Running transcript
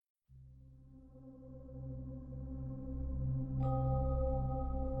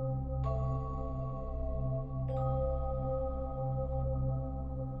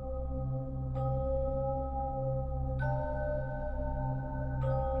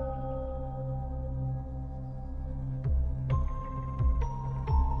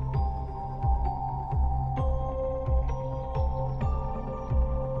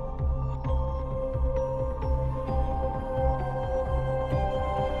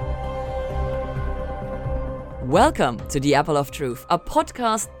Welcome to The Apple of Truth, a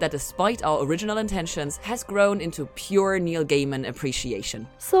podcast that, despite our original intentions, has grown into pure Neil Gaiman appreciation.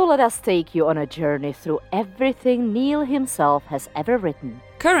 So let us take you on a journey through everything Neil himself has ever written.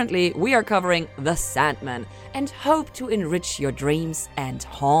 Currently, we are covering The Sandman and hope to enrich your dreams and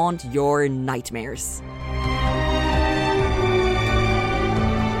haunt your nightmares.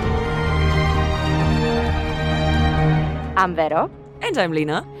 I'm Vero. And I'm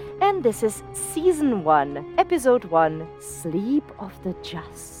Lena. And this is Season 1, Episode 1, Sleep of the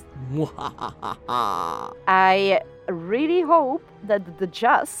Just. I really hope that the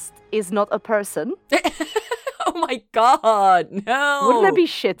Just is not a person. Oh my god, no! Wouldn't that be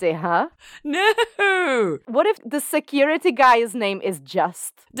shitty, huh? No! What if the security guy's name is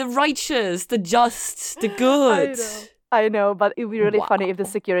Just? The righteous, the just, the good. I know, but it would be really Wow. funny if the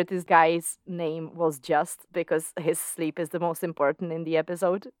security guy's name was Just, because his sleep is the most important in the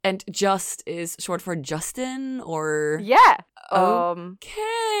episode. And just is short for Justin, or... Yeah.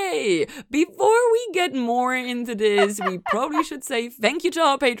 Okay. Before we get more into this, we probably should say thank you to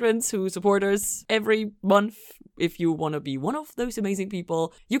our patrons who support us every month. If you want to be one of those amazing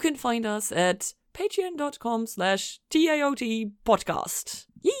people, you can find us at patreon.com/TAOT podcast.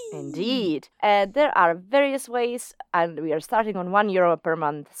 Yee! Indeed. There are various ways, and we are starting on €1 per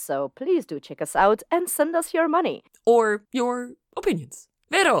month, so please do check us out and send us your money. Or your opinions.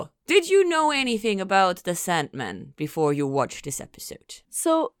 Vero, did you know anything about The Sandman before you watched this episode?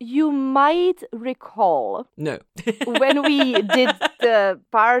 So you might recall No. when we did the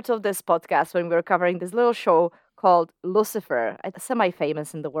part of this podcast when we were covering this little show called Lucifer. It's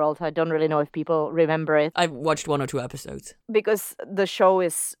semi-famous in the world. I don't really know if people remember it. I've watched 1 or 2 episodes. Because the show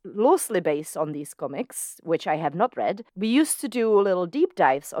is loosely based on these comics, which I have not read. We used to do little deep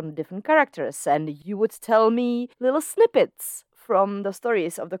dives on different characters, and you would tell me little snippets from the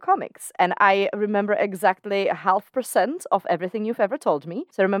stories of the comics. And I remember exactly 0.5% of everything you've ever told me.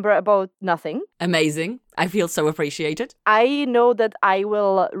 So I remember about nothing. Amazing. I feel so appreciated. I know that I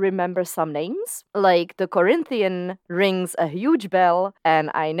will remember some names, like the Corinthian rings a huge bell, and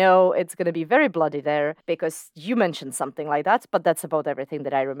I know it's going to be very bloody there because you mentioned something like that, but that's about everything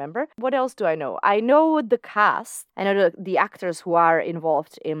that I remember. What else do I know? I know the cast. I know the actors who are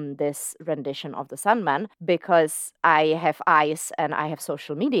involved in this rendition of The Sandman because I have eyes and I have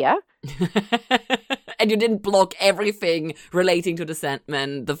social media. And you didn't block everything relating to The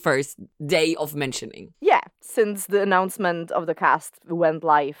Sandman the first day of mentioning. Yeah, since the announcement of the cast went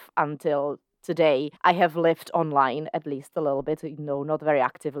live until today, I have lived online at least a little bit, not very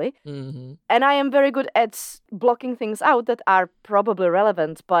actively. Mm-hmm. And I am very good at blocking things out that are probably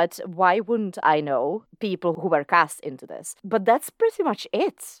relevant, but why wouldn't I know people who were cast into this? But that's pretty much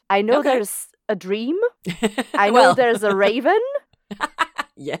it. I know there's a dream. I know there's a raven.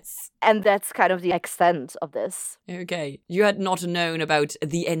 Yes. And that's kind of the extent of this. Okay. You had not known about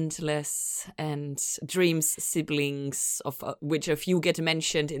the Endless and Dream's siblings, of which a few get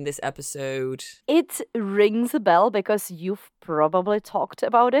mentioned in this episode. It rings a bell because you've probably talked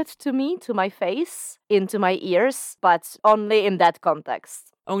about it to me, to my face, into my ears, but only in that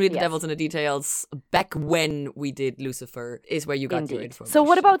context. Only the Devils and the Details, back when we did Lucifer, is where you got your information. So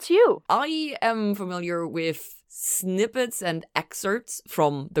what about you? I am familiar with snippets and excerpts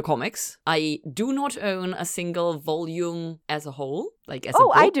from the comics. I do not own a single volume as a whole, like as a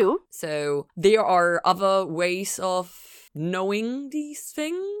book. I do. So there are other ways of knowing these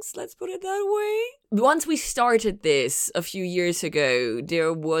things, let's put it that way. Once we started this a few years ago,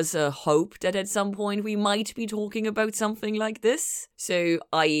 there was a hope that at some point we might be talking about something like this. So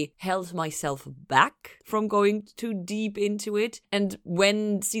I held myself back from going too deep into it. And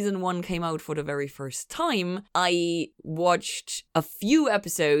when season 1 came out for the very first time, I watched a few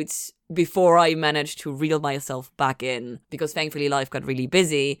episodes before I managed to reel myself back in, because thankfully life got really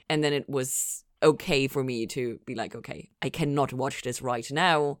busy, and then it was okay for me to be like, okay, I cannot watch this right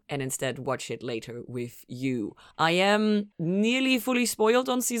now and instead watch it later with you. I am nearly fully spoiled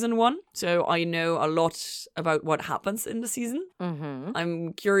on season 1, so I know a lot about what happens in the season. Mm-hmm.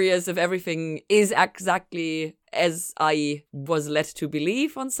 I'm curious if everything is exactly as I was led to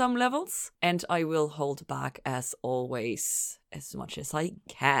believe on some levels, and I will hold back as always as much as I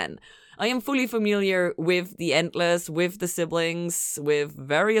can. I am fully familiar with the Endless, with the siblings, with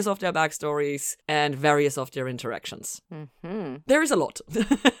various of their backstories, and various of their interactions. Mm-hmm. There is a lot.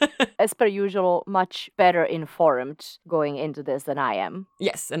 As per usual, much better informed going into this than I am.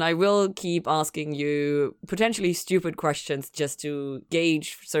 Yes, and I will keep asking you potentially stupid questions just to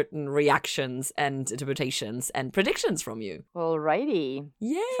gauge certain reactions and interpretations and predictions from you. Alrighty.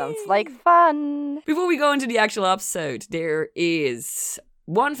 Yay! Sounds like fun. Before we go into the actual episode, there is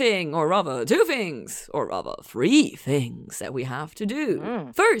one thing, or rather two things, or rather three things that we have to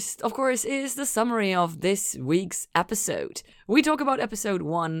do. First, of course, is the summary of this week's episode. We talk about episode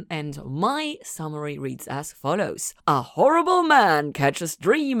 1, and my summary reads as follows. A horrible man catches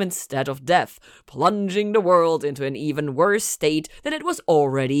dream instead of death, plunging the world into an even worse state than it was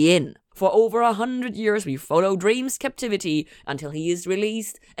already in. For over 100 years, we follow Dream's captivity until he is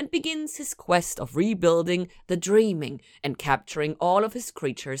released and begins his quest of rebuilding the Dreaming and capturing all of his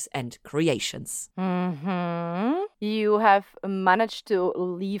creatures and creations. You have managed to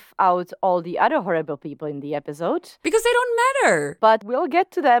leave out all the other horrible people in the episode. Because they don't matter. But we'll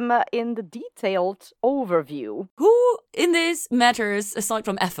get to them in the detailed overview. Who in this matters aside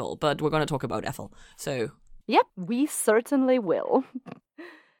from Ethel? But we're going to talk about Ethel. So... Yep, we certainly will.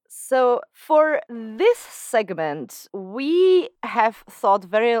 So, for this segment, we have thought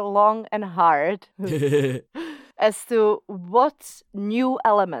very long and hard as to what new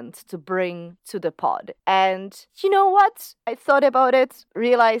element to bring to the pod. And you know what? I thought about it,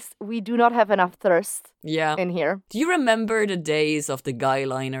 realized we do not have enough thirst in here. Do you remember the days of the guy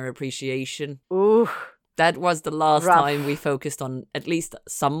liner appreciation? Ooh. That was the last time we focused on at least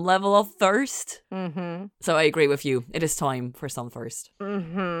some level of thirst. So I agree with you. It is time for some thirst.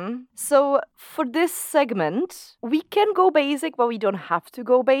 So for this segment, we can go basic, but we don't have to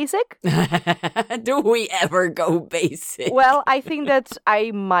go basic. Do we ever go basic? Well, I think that I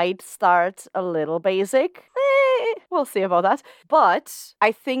might start a little basic. We'll see about that. But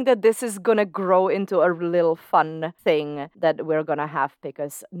I think that this is gonna grow into a little fun thing that we're gonna have,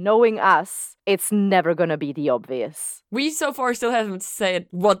 because knowing us, it's never gonna be the obvious. We so far still haven't said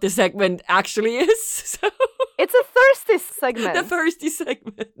what the segment actually is. So it's a thirsty segment. The thirsty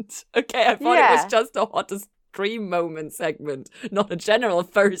segment. Okay, I thought it was just the hottest dream moment segment, not a general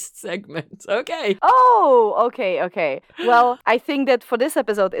thirst segment. Okay. Oh, okay. Well, I think that for this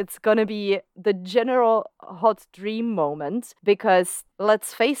episode, it's gonna be the general hot dream moment, because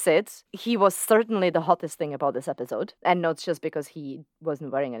let's face it, he was certainly the hottest thing about this episode. And not just because he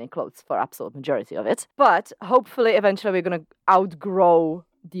wasn't wearing any clothes for absolute majority of it. But hopefully, eventually, we're gonna outgrow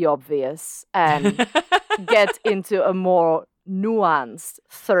the obvious and get into a more nuanced,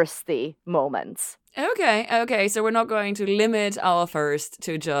 thirsty moments. Okay, so we're not going to limit our thirst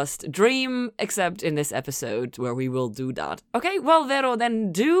to just dream, except in this episode where we will do that. Okay, well, Vero,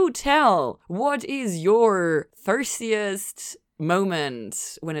 then do tell, what is your thirstiest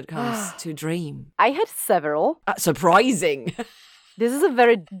moment when it comes to dream? I had several. Surprising. This is a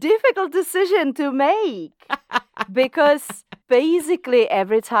very difficult decision to make, because basically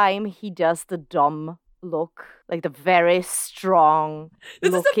every time he does the dumb look, like the very strong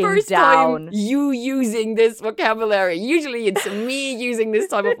this looking is the first down. time you using this vocabulary. Usually it's me using this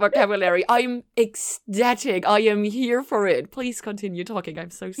type of vocabulary. I'm ecstatic. I am here for it. Please continue talking. I'm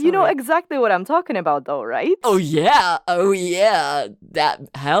so sorry. You know exactly what I'm talking about though, right? Oh yeah. That,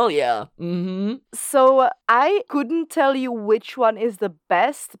 hell yeah. So I couldn't tell you which one is the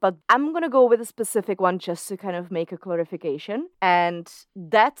best, but I'm gonna go with a specific one just to kind of make a clarification. And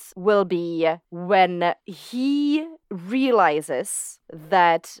that will be when he realizes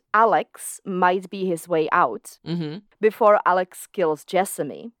that Alex might be his way out before Alex kills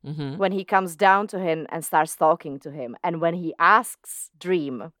Jessamy. When he comes down to him and starts talking to him, and when he asks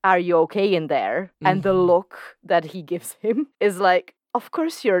Dream, "Are you okay in there?" And the look that he gives him is like, "Of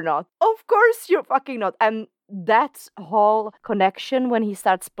course you're not. Of course you're fucking not." And that whole connection when he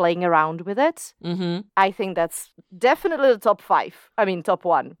starts playing around with it, I think that's definitely the top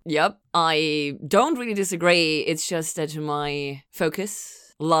 1. Yep, I don't really disagree. It's just that my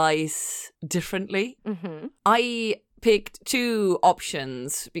focus lies differently. I picked two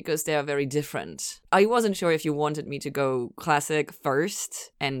options because they are very different. I wasn't sure if you wanted me to go classic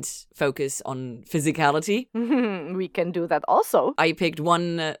first and focus on physicality. We can do that also. I picked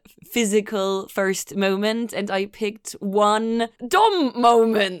one physical first moment, and I picked one dumb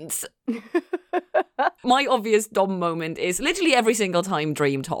moment. My obvious dumb moment is literally every single time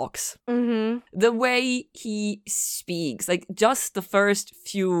Dream talks. The way he speaks, like just the first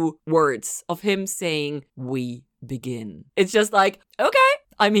few words of him saying, "We begin." It's just like, okay,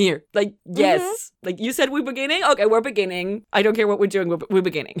 I'm here. Like, yes. Like, you said we're beginning? Okay, we're beginning. I don't care what we're doing, we're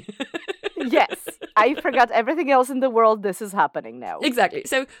beginning. Yes. I forgot everything else in the world. This is happening now. Exactly.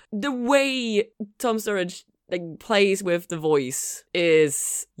 So the way Tom Sturridge plays with the voice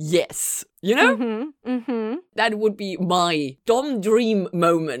is yes. You know? That would be my dumb dream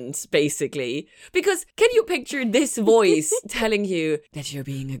moment, basically. Because can you picture this voice telling you that you're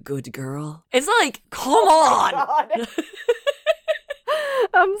being a good girl? It's like, come on!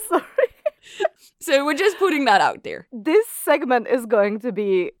 I'm sorry. So we're just putting that out there. This segment is going to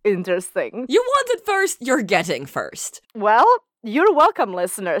be interesting. You wanted first, you're getting first. Well, you're welcome,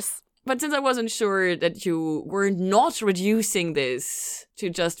 listeners. But since I wasn't sure that you were not reducing this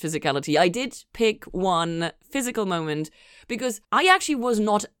to just physicality, I did pick one physical moment because I actually was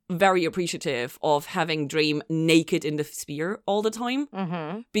not very appreciative of having Dream naked in the sphere all the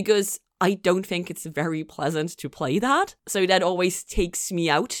time. Because I don't think it's very pleasant to play that. So that always takes me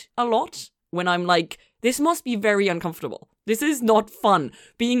out a lot when I'm like, this must be very uncomfortable. This is not fun.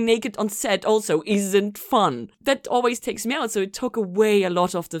 Being naked on set also isn't fun. That always takes me out. So it took away a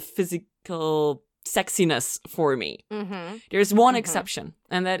lot of the physical sexiness for me. There's one exception,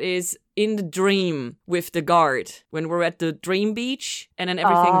 and that is in the dream with the guard when we're at the dream beach and then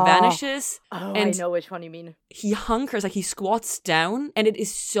everything vanishes. And I know which one you mean. He hunkers, like he squats down, and it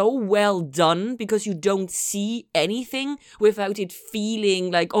is so well done because you don't see anything without it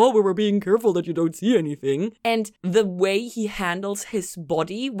feeling like, oh, we were being careful that you don't see anything. And the way he handles his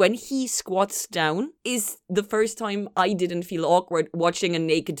body when he squats down is the first time I didn't feel awkward watching a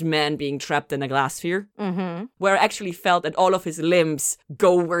naked man being trapped in a glass sphere. Where I actually felt that all of his limbs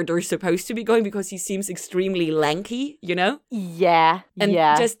go where they're supposed to be going because he seems extremely lanky, you know? Yeah. And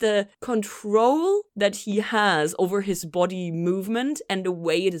just the control that he has over his body movement and the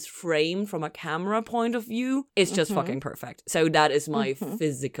way it is framed from a camera point of view is just fucking perfect. So that is my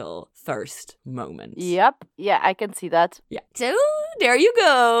physical first moment. Yep. Yeah, I can see that. Yeah. So there you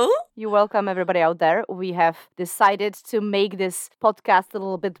go. You're welcome, everybody out there. We have decided to make this podcast a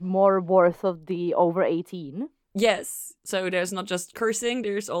little bit more worth of the over 18. Yes, so there's not just cursing,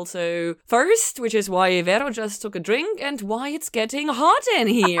 there's also first, which is why Vero just took a drink and why it's getting hot in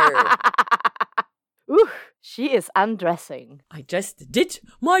here. Ooh, she is undressing. I just did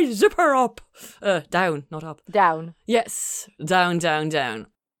my zipper up. Down, not up. Down. Yes, down, down, down.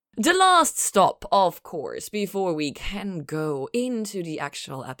 The last stop, of course, before we can go into the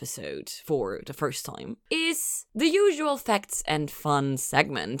actual episode for the first time, is the usual facts and fun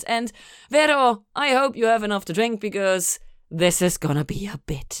segment. And Vero, I hope you have enough to drink because this is gonna be a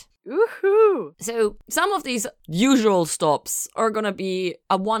bit. Woohoo! So some of these usual stops are gonna be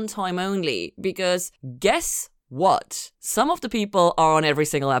a one-time only because guess what? Some of the people are on every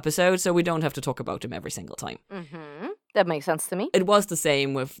single episode, so we don't have to talk about them every single time. That makes sense to me. It was the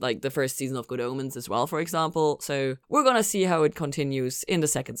same with like the first season of Good Omens as well, for example. So we're gonna see how it continues in the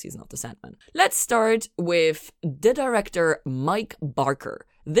second season of The Sandman. Let's start with the director Mike Barker.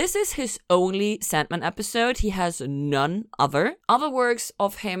 This is his only Sandman episode. He has none other. Other works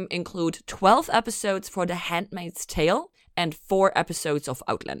of him include 12 episodes for The Handmaid's Tale and 4 episodes of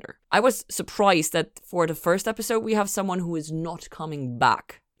Outlander. I was surprised that for the first episode we have someone who is not coming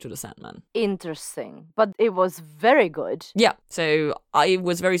back to The Sandman. Interesting. But it was very good. Yeah, so I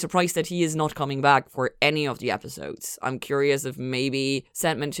was very surprised that he is not coming back for any of the episodes. I'm curious if maybe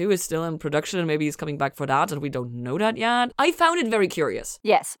Sandman 2 is still in production and maybe he's coming back for that and we don't know that yet. I found it very curious.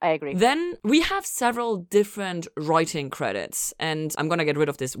 Yes, I agree. Then we have several different writing credits, and I'm gonna get rid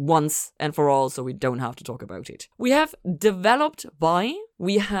of this once and for all so we don't have to talk about it. We have developed by,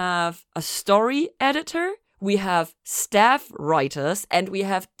 we have a story editor, we have staff writers, and we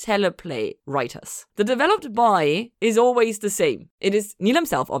have teleplay writers. The developed by is always the same. It is Neil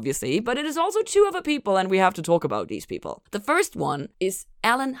himself, obviously, but it is also 2 other people, and we have to talk about these people. The first one is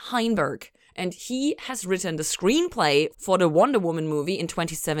Alan Heinberg, and he has written the screenplay for the Wonder Woman movie in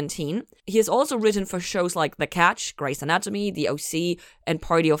 2017. He has also written for shows like The Catch, Grey's Anatomy, The OC, and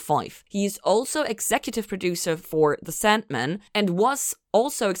Party of 5. He is also executive producer for The Sandman, and was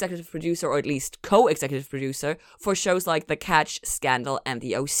also executive producer, or at least co-executive producer, for shows like The Catch, Scandal, and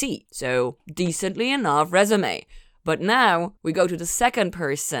The OC. So, decently enough resume. But now, we go to the second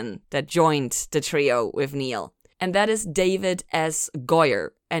person that joined the trio with Neil. And that is David S. Goyer.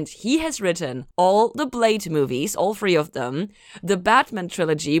 And he has written all the Blade movies, all 3 of them, the Batman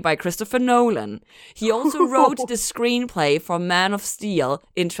trilogy by Christopher Nolan. He also wrote the screenplay for Man of Steel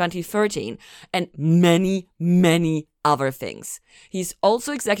in 2013, and many, many other things. He's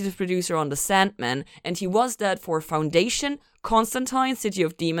also executive producer on The Sandman, and he was that for Foundation, Constantine, City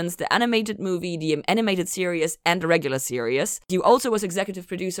of Demons, the animated movie, the animated series, and the regular series. He also was executive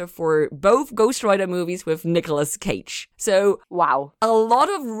producer for both Ghost Rider movies with Nicolas Cage. So, wow. A lot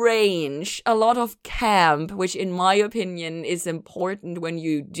of range, a lot of camp, which in my opinion is important when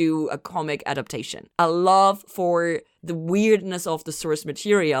you do a comic adaptation. A love for the weirdness of the source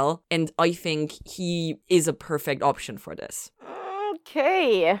material, and I think he is a perfect option for this.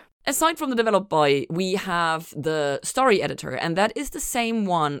 Okay. Aside from the developed by, we have the story editor, and that is the same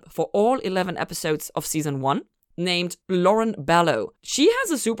one for all 11 episodes of season 1. named Lauren Ballow. She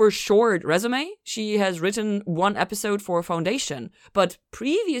has a super short resume. She has written 1 episode for Foundation, but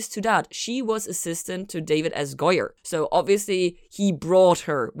previous to that, she was assistant to David S. Goyer. So obviously, he brought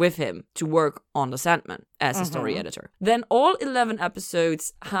her with him to work on The Sandman as a story editor. Then all 11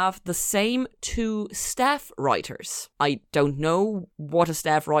 episodes have the same 2 staff writers. I don't know what a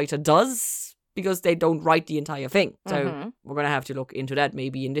staff writer does, because they don't write the entire thing. So we're going to have to look into that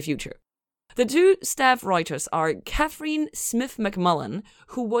maybe in the future. The 2 staff writers are Catherine Smith McMullen,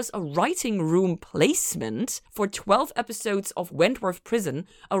 who was a writing room placement for 12 episodes of Wentworth Prison,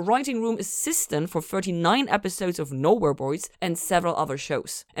 a writing room assistant for 39 episodes of Nowhere Boys, and several other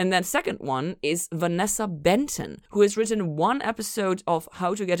shows. And then second one is Vanessa Benton, who has written 1 episode of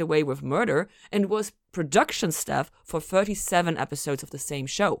How to Get Away with Murder and was production staff for 37 episodes of the same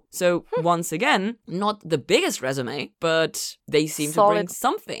show. So once again, not the biggest resume, but they seem to bring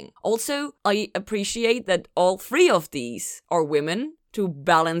something. Also, I appreciate that all 3 of these are women to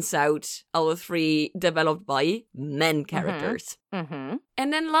balance out our 3 developed by men characters. And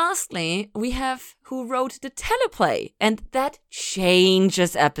then lastly, we have who wrote the teleplay, and that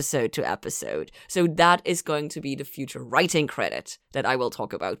changes episode to episode. So that is going to be the future writing credit that I will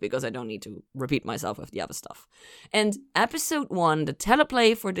talk about, because I don't need to repeat myself with the other stuff. And episode 1, the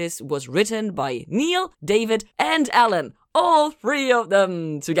teleplay for this, was written by Neil, David, and Alan. All 3 of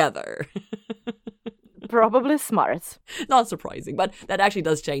them together. Probably smart. Not surprising, but that actually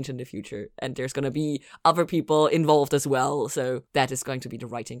does change in the future. And there's going to be other people involved as well. So that is going to be the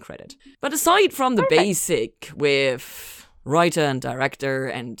writing credit. But aside from the basic with writer and director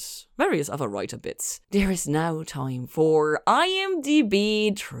and various other writer bits, there is now time for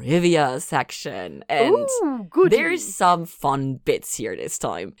IMDb trivia section. And there's some fun bits here this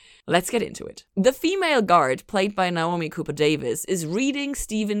time. Let's get into it. The female guard, played by Naomi Cooper Davis, is reading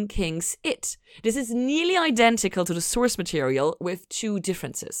Stephen King's It. This is nearly identical to the source material with 2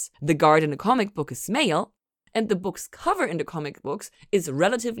 differences. The guard in the comic book is male, and the book's cover in the comic books is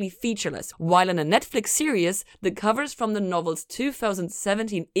relatively featureless, while in a Netflix series, the covers from the novel's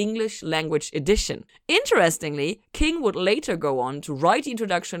 2017 English language edition. Interestingly, King would later go on to write the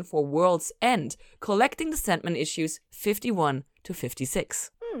introduction for World's End, collecting the Sandman issues 51 to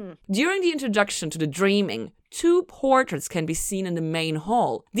 56. During the introduction to The Dreaming, 2 portraits can be seen in the main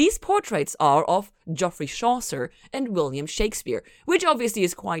hall. These portraits are of Geoffrey Chaucer and William Shakespeare, which obviously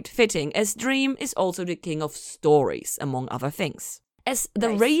is quite fitting, as Dream is also the king of stories, among other things. As the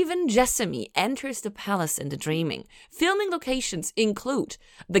Raven Jessamy enters the palace in The Dreaming, filming locations include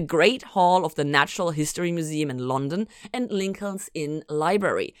the Great Hall of the Natural History Museum in London and Lincoln's Inn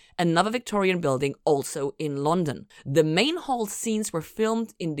Library, another Victorian building also in London. The main hall scenes were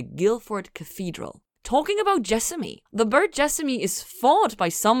filmed in the Guildford Cathedral. Talking about Jessamy, the bird Jessamy is thought by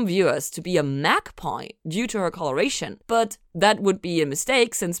some viewers to be a magpie due to her coloration, but that would be a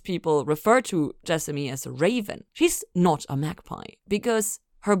mistake since people refer to Jessamy as a raven. She's not a magpie because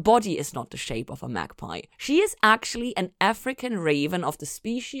her body is not the shape of a magpie. She is actually an African raven of the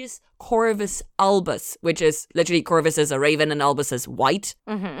species Corvus albus, which is literally Corvus is a raven and albus is white.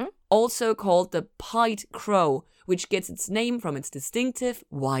 Also called the pied crow, which gets its name from its distinctive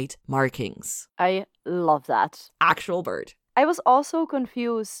white markings. I love that. Actual bird. I was also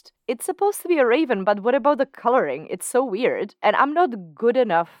confused. It's supposed to be a raven, but what about the coloring? It's so weird. And I'm not good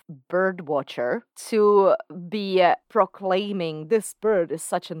enough bird watcher to be proclaiming this bird is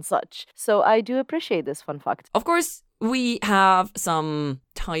such and such. So I do appreciate this fun fact. Of course, we have some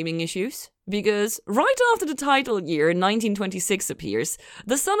timing issues. Because right after the title year, 1926 appears,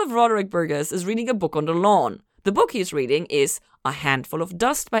 the son of Roderick Burgess is reading a book on the lawn. The book he's reading is A Handful of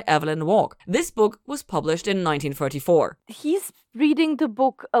Dust by Evelyn Waugh. This book was published in 1934. He's reading the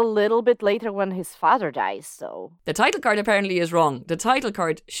book a little bit later when his father dies, so... The title card apparently is wrong. The title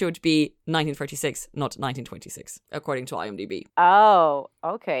card should be 1936, not 1926, according to IMDb. Oh,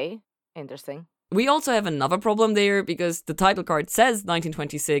 okay. Interesting. We also have another problem there because the title card says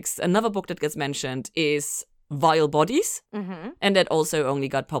 1926. Another book that gets mentioned is Vile Bodies, and that also only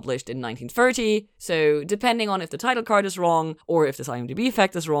got published in 1930. So depending on if the title card is wrong or if this IMDb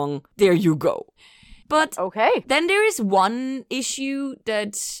fact is wrong, there you go. But then there is one issue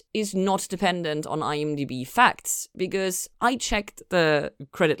that is not dependent on IMDb facts, because I checked the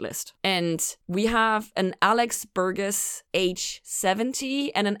credit list and we have an Alex Burgess age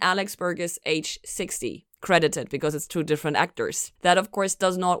 70 and an Age 60 credited because it's two different actors. That, of course,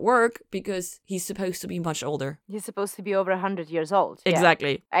 does not work because he's supposed to be much older. He's supposed to be over 100 years old. Yeah.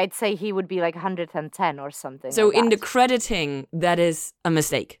 Exactly. I'd say he would be like 110 or something. So like in the that. crediting, that is a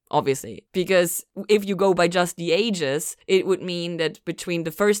mistake, obviously. Because if you go by just the ages, it would mean that between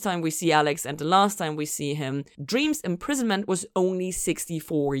the first time we see Alex and the last time we see him, Dream's imprisonment was only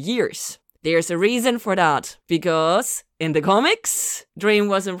 64 years. There's a reason for that, because in the comics, Dream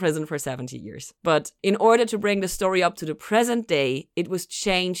was in prison for 70 years. But in order to bring the story up to the present day, it was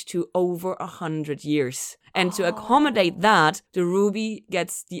changed to over 100 years. And to accommodate that, the ruby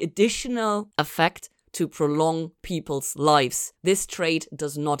gets the additional effect to prolong people's lives. This trait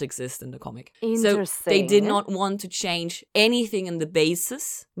does not exist in the comic. Interesting. So they did not want to change anything in the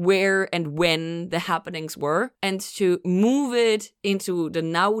basis, where and when the happenings were, and to move it into the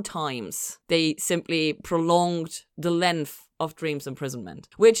now times, they simply prolonged the length of Dream's imprisonment,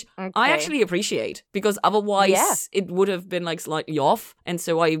 which I actually appreciate, because otherwise it would have been like slightly off. And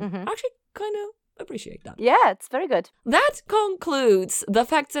so I actually kind of appreciate that. Yeah, it's very good. That concludes the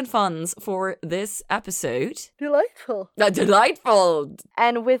facts and funs for this episode. Delightful. Delightful.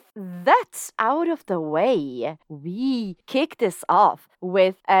 And with that out of the way, we kick this off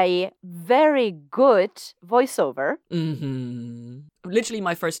with a very good voiceover. Literally,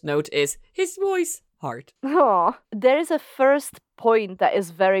 my first note is his voice. Heart. Oh, there is a first point that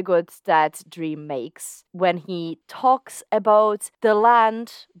is very good that Dream makes when he talks about the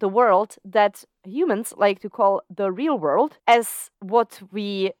land, the world that humans like to call the real world, as what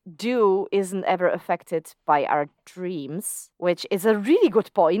we do isn't ever affected by our dreams, which is a really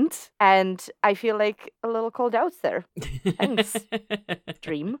good point. And I feel like a little called out there. Thanks,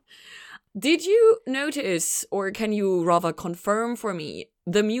 Dream. Did you notice, or can you rather confirm for me,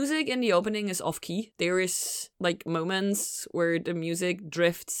 the music in the opening is off-key? There is, like, moments where the music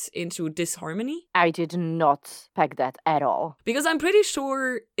drifts into disharmony? I did not peg that at all. Because I'm pretty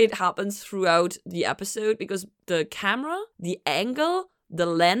sure it happens throughout the episode, because the camera, the angle, the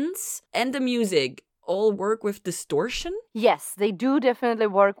lens, and the music all work with distortion? Yes, they do definitely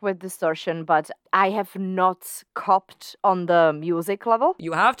work with distortion, but I have not copped on the music level.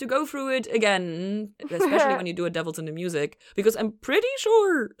 You have to go through it again, especially when you do a Devils in the Music, because I'm pretty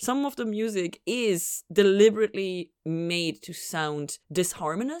sure some of the music is deliberately made to sound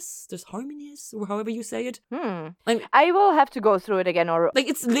disharmonious, or however you say it. I will have to go through it again, or like,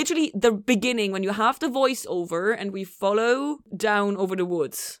 it's literally the beginning when you have the voiceover and we follow down over the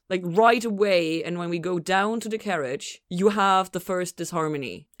woods, like right away, and when we go down to the carriage, you have the first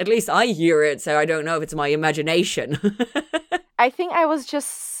disharmony. At least I hear it, so I don't know if it's my imagination. I think I was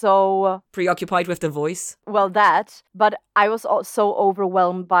just so preoccupied with the voice. Well, that, but I was also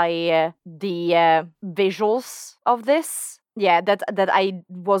overwhelmed by the visuals of this. Yeah, that I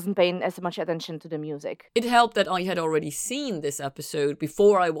wasn't paying as much attention to the music. It helped that I had already seen this episode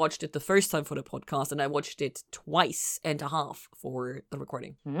before I watched it the first time for the podcast, and I watched it twice and a half for the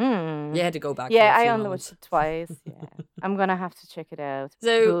recording. You had to go back. Yeah, I only watched it twice. Yeah, I'm gonna have to check it out. So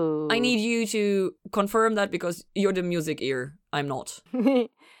Ooh. I need you to confirm that, because you're the music ear. I'm not.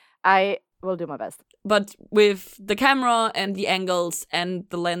 I will do my best. But with the camera and the angles and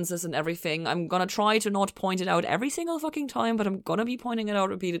the lenses and everything, I'm gonna try to not point it out every single fucking time, but I'm gonna be pointing it out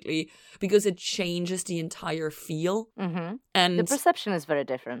repeatedly, because it changes the entire feel. And the perception is very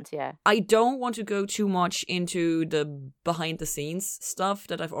different, yeah. I don't want to go too much into the behind the scenes stuff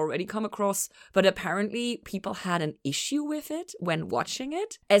that I've already come across, but apparently people had an issue with it when watching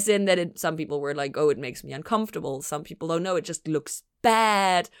it, as in that some people were like, oh, it makes me uncomfortable. Some people, oh no, it just looks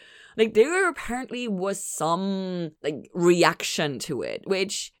bad. Like, there apparently was some, like, reaction to it,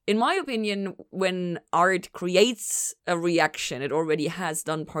 which, in my opinion, when art creates a reaction, it already has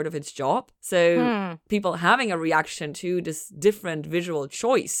done part of its job. So people having a reaction to this different visual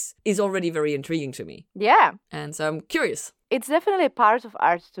choice is already very intriguing to me. Yeah. And so I'm curious. It's definitely part of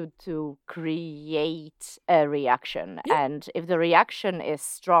art to create a reaction. Yeah. And if the reaction is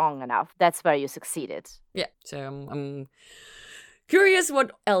strong enough, that's where you succeeded. Yeah, so I'm curious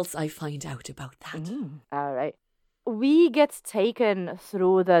what else I find out about that. All right. We get taken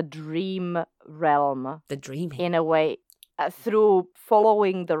through the dream realm. The dreaming. In a way, through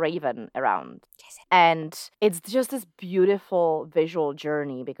following the raven around. Yes. And it's just this beautiful visual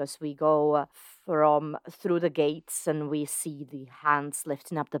journey, because we go through the gates and we see the hands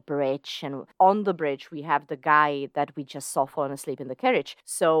lifting up the bridge, and on the bridge we have the guy that we just saw falling asleep in the carriage.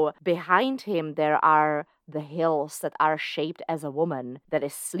 So behind him there are the hills that are shaped as a woman that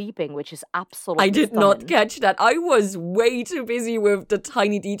is sleeping, which is absolutely I did stunning. not catch that. I was way too busy with the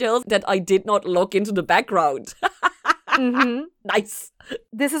tiny details that I did not look into the background. Mhm. Nice.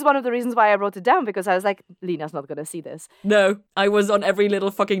 This is one of the reasons why I wrote it down, because I was like, Lena's not going to see this. No, I was on every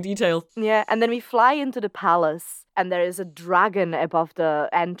little fucking detail. Yeah, and then we fly into the palace, and there is a dragon above the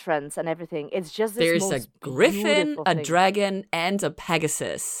entrance and everything. It's just this There's a most griffin, beautiful a thing. dragon, and a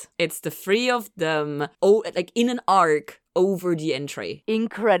Pegasus. It's the three of them, like in an arc over the entry.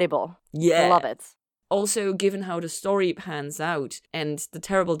 Incredible. Yeah. Love it. Also, given how the story pans out and the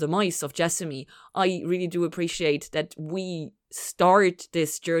terrible demise of Jessamy, I really do appreciate that we start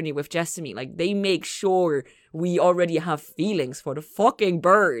this journey with Jessamy. Like, they make sure we already have feelings for the fucking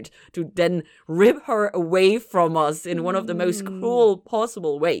bird to then rip her away from us in one of the most cruel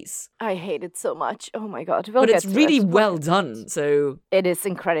possible ways. I hate it so much. Oh my god. But it's really well done, so... It is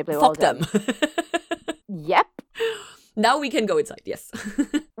incredibly well fuck done. them. Yep. Now we can go inside, yes.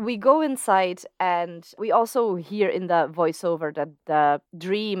 We go inside, and we also hear in the voiceover that the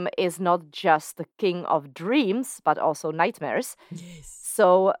dream is not just the king of dreams, but also nightmares. Yes.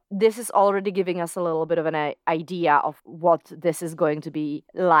 So this is already giving us a little bit of an idea of what this is going to be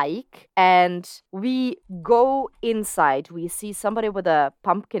like. And we go inside. We see somebody with a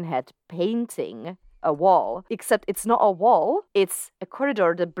pumpkin head painting a wall, except it's not a wall, it's a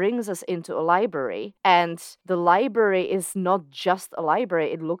corridor that brings us into a library. And the library is not just a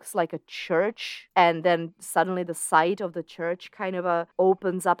library, it looks like a church. And then suddenly the side of the church kind of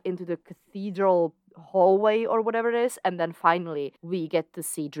opens up into the cathedral hallway or whatever it is. And then finally we get to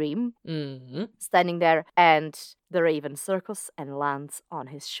see Dream standing there, and the raven circles and lands on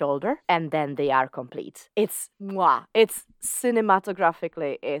his shoulder, and then they are complete. It's mwah. It's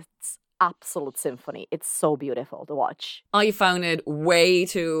cinematographically, it's absolute symphony. It's so beautiful to watch. I found it way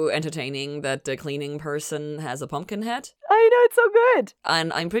too entertaining that the cleaning person has a pumpkin head. I know, it's so good.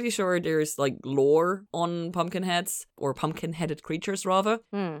 And I'm pretty sure there's like lore on pumpkin heads, or pumpkin-headed creatures rather.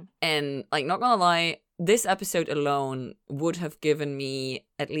 And like, not gonna lie, this episode alone would have given me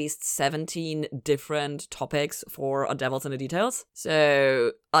at least 17 different topics for a Devils in the Details.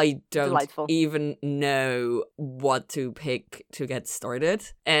 So I don't even know what to pick to get started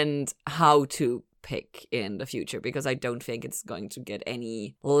and how to pick in the future, because I don't think it's going to get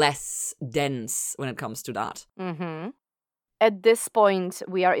any less dense when it comes to that. At this point,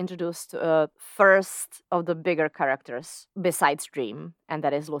 we are introduced to first of the bigger characters besides Dream, and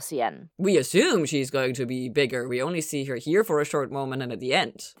that is Lucienne. We assume she's going to be bigger. We only see her here for a short moment and at the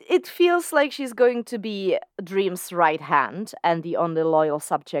end. It feels like she's going to be Dream's right hand and the only loyal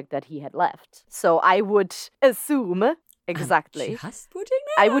subject that he had left. So I would assume... Exactly.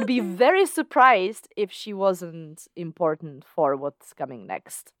 I would be very surprised if she wasn't important for what's coming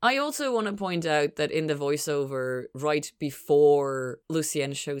next. I also want to point out that in the voiceover, right before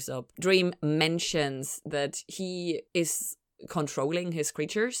Lucienne shows up, Dream mentions that he is controlling his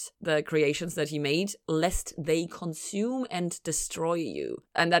creatures, the creations that he made, lest they consume and destroy you.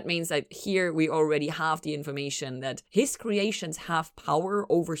 And that means that here we already have the information that his creations have power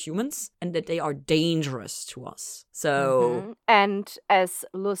over humans and that they are dangerous to us. So... And as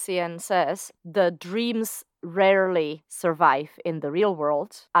Lucienne says, the dreams rarely survive in the real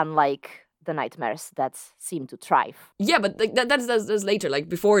world, unlike the nightmares that seem to thrive. Yeah, but like that's later. Like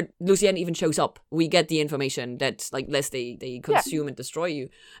before Lucienne even shows up, we get the information that like lest they consume and destroy you.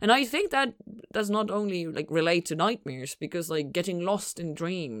 And I think that does not only like relate to nightmares, because like getting lost in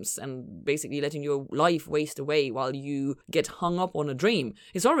dreams and basically letting your life waste away while you get hung up on a dream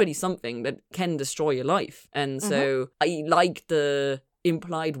is already something that can destroy your life. And so I like the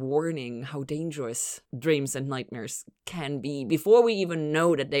implied warning how dangerous dreams and nightmares can be before we even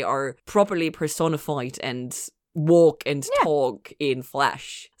know that they are properly personified and walk and talk in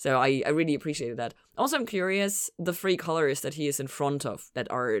flesh. So I really appreciated that. Also, I'm curious, the three colors that he is in front of that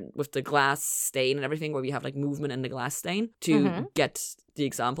are with the glass stain and everything, where we have like movement in the glass stain to get the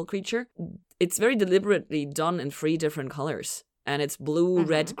example creature. It's very deliberately done in three different colors. And it's blue,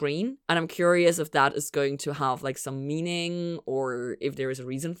 red, green. And I'm curious if that is going to have like some meaning or if there is a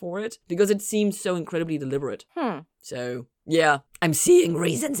reason for it. Because it seems so incredibly deliberate. So, yeah. I'm seeing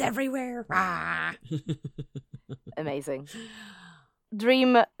reasons everywhere. Amazing.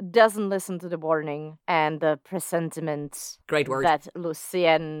 Dream doesn't listen to the warning and the presentiment Great word. that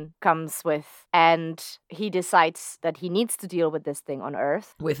Lucienne comes with. And he decides that he needs to deal with this thing on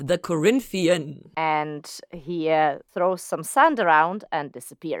Earth. With the Corinthian. And he throws some sand around and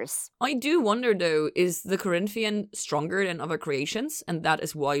disappears. I do wonder though, is the Corinthian stronger than other creations? And that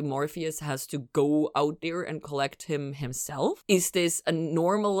is why Morpheus has to go out there and collect him himself? Is this a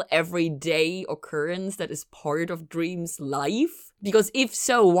normal everyday occurrence that is part of Dream's life? Because if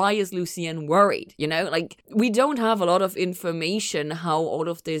so, why is Lucien worried? You know, like, we don't have a lot of information how all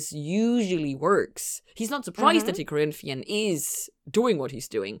of this usually works. He's not surprised that the Corinthian is doing what he's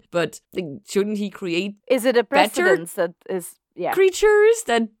doing, but like, shouldn't he create Is it a precedence that is... Yeah. creatures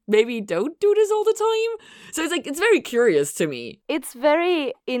that maybe don't do this all the time? So it's like, it's very curious to me. It's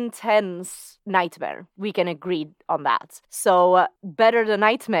very intense nightmare. We can agree on that. So better the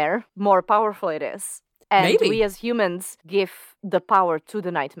nightmare, more powerful it is. And Maybe. we as humans give the power to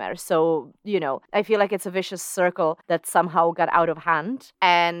the nightmare. So, you know, I feel like it's a vicious circle that somehow got out of hand.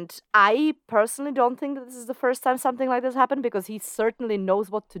 And I personally don't think that this is the first time something like this happened, because he certainly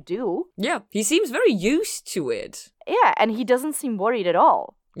knows what to do. Yeah, he seems very used to it. Yeah, and he doesn't seem worried at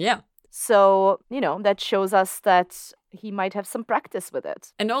all. Yeah. So, you know, that shows us that he might have some practice with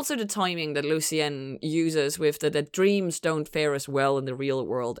it. And also the timing that Lucien uses with that dreams don't fare as well in the real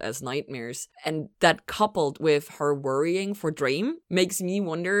world as nightmares. And that coupled with her worrying for Dream makes me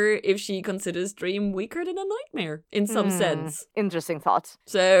wonder if she considers Dream weaker than a nightmare in some sense. Interesting thought.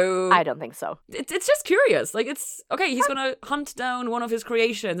 So I don't think so. It's just curious. Like, it's okay, he's gonna hunt down one of his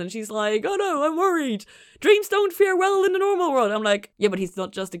creations and she's like, oh no, I'm worried. Dreams don't fare well in the normal world. I'm like, yeah, but he's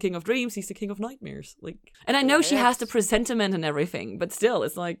not just the king of dreams, he's the king of nightmares. Like, and I know she has the presentiment and everything, but still,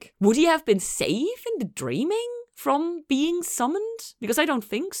 it's like, would he have been safe in the dreaming from being summoned? Because I don't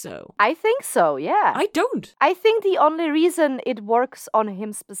think so. I think so, yeah. I don't. I think the only reason it works on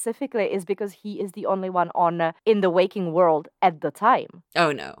him specifically is because he is the only one on in the waking world at the time.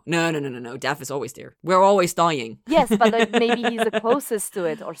 Oh, no. No. Death is always there. We're always dying. Yes, but like, maybe he's the closest to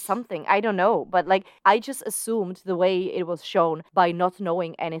it or something. I don't know. But like, I just assumed the way it was shown by not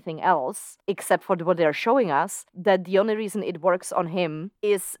knowing anything else, except for what they're showing us, that the only reason it works on him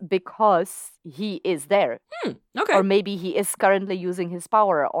is because he is there. Okay. Or maybe he is currently using his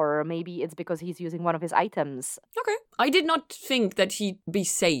power, or maybe it's because he's using one of his items. Okay. I did not think that he'd be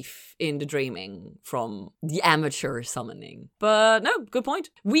safe in the dreaming from the amateur summoning. But no, good point.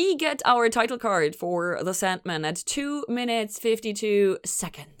 We get our title card for the Sandman at 2 minutes 52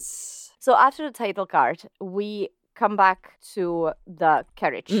 seconds. So after the title card, we come back to the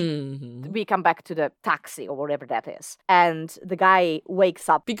carriage. We come back to the taxi or whatever that is. And the guy wakes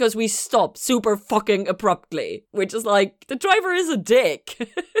up. Because we stop super fucking abruptly. Which is like, the driver is a dick.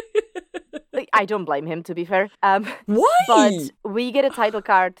 I don't blame him, to be fair. Why? But we get a title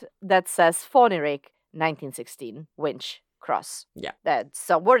card that says Phonirik 1916 winch cross. Yeah. That's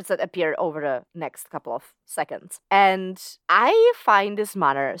some words that appear over the next couple of seconds. And I find this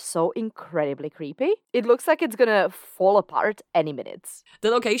manor so incredibly creepy. It looks like it's gonna fall apart any minute. The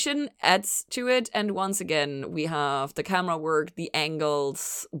location adds to it, and once again, we have the camera work, the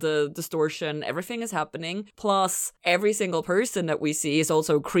angles, the distortion, everything is happening. Plus, every single person that we see is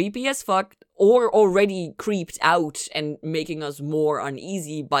also creepy as fuck, or already creeped out and making us more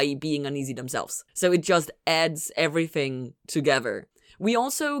uneasy by being uneasy themselves. So it just adds everything together. We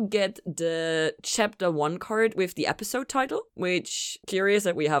also get the chapter 1 card with the episode title, which, curious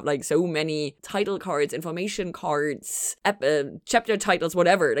that we have like so many title cards, information cards, chapter titles,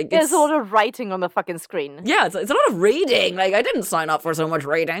 whatever. Like, there's a lot of writing on the fucking screen. Yeah, it's a lot of reading. Like, I didn't sign up for so much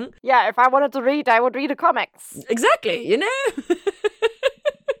reading. Yeah, if I wanted to read, I would read the comics. Exactly, you know?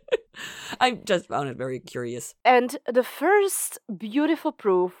 I just found it very curious. And the first beautiful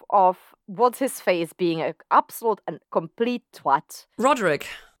proof of what's his face being an absolute and complete twat, Roderick,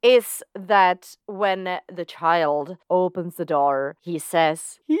 is that when the child opens the door, he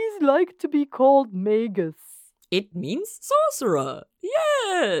says, he's like to be called Magus. It means sorcerer.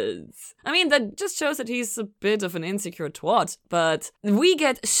 Yes. I mean, that just shows that he's a bit of an insecure twat, but we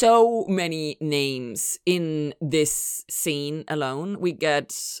get so many names in this scene alone. We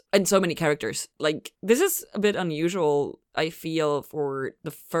get, and so many characters. Like, this is a bit unusual, I feel, for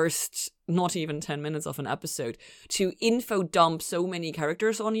the first not even 10 minutes of an episode to info dump so many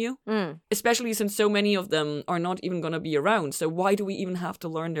characters on you, especially since so many of them are not even going to be around. So why do we even have to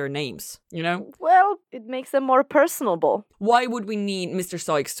learn their names, you know? Well, it makes them more personable. Why would we need Mr.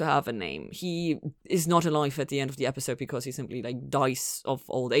 Sykes to have a name? He is not alive at the end of the episode because he simply like dies of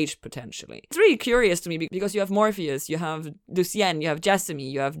old age potentially. It's really curious to me because you have Morpheus, you have Lucien, you have Jessamy,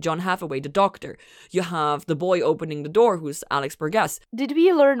 you have John Hathaway, the doctor, you have the boy opening the door who's Alex Burgess. Did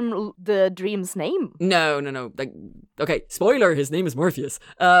we learn the dream's name? No. Like, okay, spoiler, his name is Morpheus.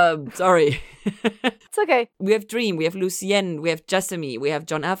 Sorry. It's okay. We have Dream, we have Lucien, we have Jessamy, we have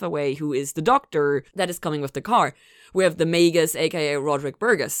John Hathaway, who is the doctor that is coming with the car. We have the Magus, aka Roderick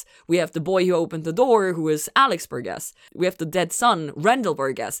Burgess. We have the boy who opened the Dumbledore, who is Alex Burgess. We have the dead son, Randall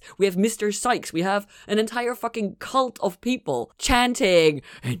Burgess. We have Mr. Sykes. We have an entire fucking cult of people chanting,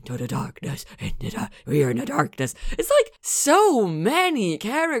 into the darkness, we are in the darkness. It's like so many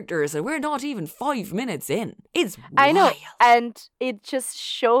characters and we're not even 5 minutes in. It's wild. I know. And it just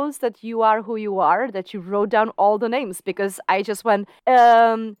shows that you are who you are, that you wrote down all the names, because I just went,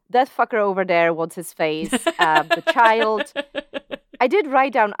 that fucker over there, what's his face? The child. I did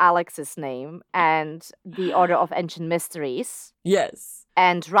write down Alex's name and the Order of Ancient Mysteries. Yes.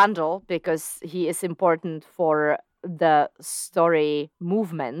 And Randall, because he is important for the story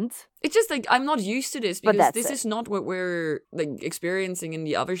movement. It's just like, I'm not used to this because this is not what we're like experiencing in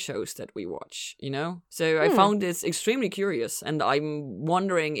the other shows that we watch, you know? So I found this extremely curious and I'm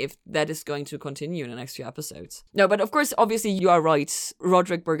wondering if that is going to continue in the next few episodes. No, but of course, obviously you are right.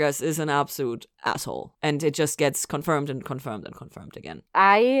 Roderick Burgess is an absolute asshole and it just gets confirmed and confirmed and confirmed again.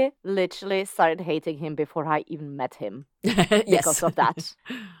 I literally started hating him before I even met him because of that.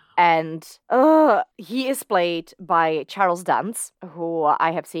 And he is played by Charles Dance, who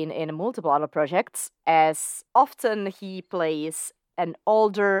I have seen in multiple other projects, as often he plays an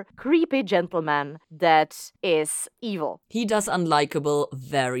older, creepy gentleman that is evil. He does unlikable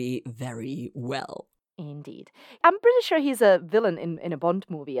very, very well. Indeed. I'm pretty sure he's a villain in a Bond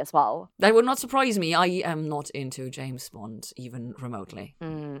movie as well. That would not surprise me. I am not into James Bond, even remotely.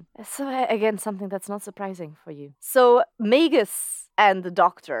 So, again, something that's not surprising for you. So, Magus and the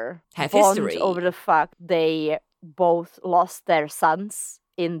Doctor have bond history over the fact they both lost their sons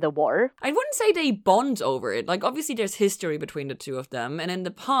in the war. I wouldn't say they bond over it. Like, obviously there's history between the two of them. And in the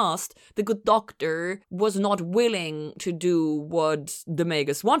past, the good doctor was not willing to do what the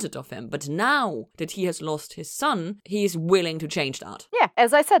Magus wanted of him. But now that he has lost his son, he is willing to change that. Yeah,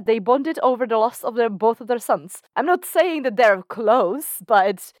 as I said, they bonded over the loss of both of their sons. I'm not saying that they're close,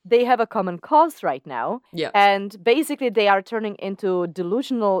 but they have a common cause right now. Yeah. And basically they are turning into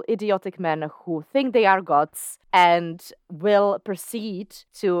delusional, idiotic men who think they are gods and will proceed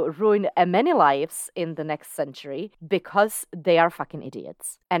to ruin many lives in the next century because they are fucking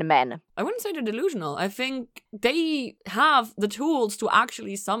idiots and men. I wouldn't say they're delusional. I think they have the tools to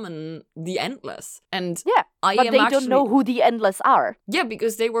actually summon the Endless. And yeah, but they don't know who the Endless are. Yeah,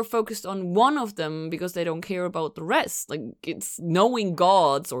 because they were focused on one of them because they don't care about the rest. Like, it's knowing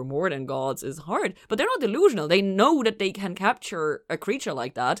gods or more than gods is hard, but they're not delusional. They know that they can capture a creature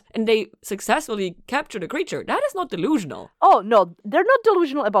like that, and they successfully capture the creature. That is not delusional. Oh, no, they're not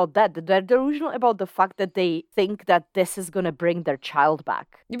delusional about that. They're delusional about the fact that they think that this is gonna bring their child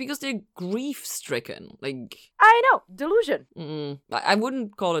back. Yeah, because they're grief-stricken. Like, I know, delusion. I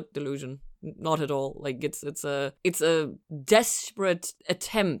wouldn't call it delusion. Not at all. Like, it's a desperate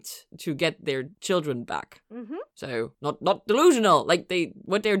attempt to get their children back. So not delusional. Like,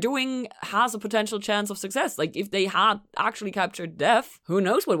 what they're doing has a potential chance of success. Like, if they had actually captured Death, who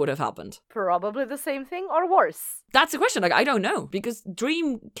knows what would have happened? Probably the same thing or worse. That's the question. Like, I don't know, because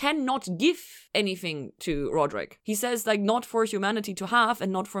Dream cannot give anything to Roderick. He says, like, not for humanity to have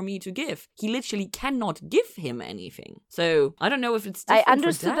and not for me to give. He literally cannot give him anything. So I don't know if it's different. I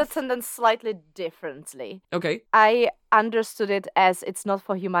understood that sentence slightly differently. Okay. I understood it as it's not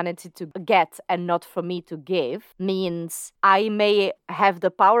for humanity to get and not for me to give means I may have the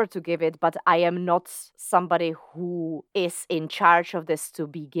power to give it, but I am not somebody who is in charge of this to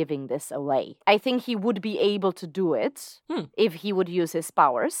be giving this away. I think he would be able to do it if he would use his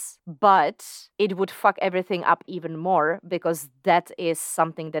powers, but it would fuck everything up even more because that is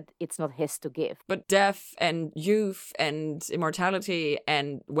something that it's not his to give. But death and youth and immortality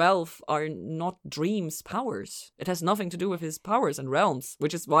and wealth are not Dream's powers. It has nothing to do with his powers and realms,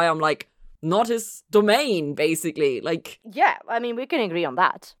 which is why I'm like, not his domain, basically. Like, yeah, I mean, we can agree on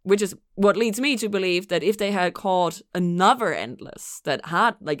that. Which is what leads me to believe that if they had caught another Endless that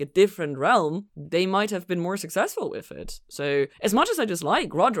had, like, a different realm, they might have been more successful with it. So, as much as I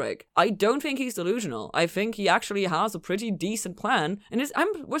dislike Roderick, I don't think he's delusional. I think he actually has a pretty decent plan, and I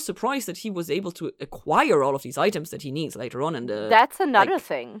was surprised that he was able to acquire all of these items that he needs later on in the... That's another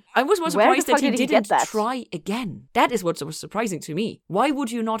thing. I was surprised that he didn't try again. That is what was surprising to me. Why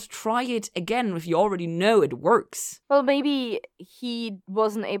would you not try it again if you already know it works? Well, maybe he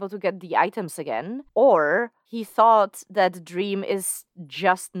wasn't able to get the items again, or he thought that Dream is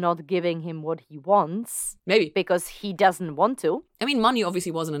just not giving him what he wants. Maybe. Because he doesn't want to. I mean, money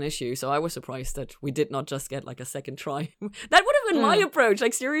obviously wasn't an issue, so I was surprised that we did not just get, like, a second try. That would have been my approach,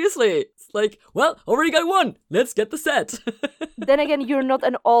 like, seriously. It's like, well, already got one. Let's get the set. Then again, you're not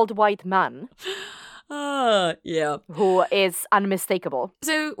an old white man. Yeah. who is unmistakable.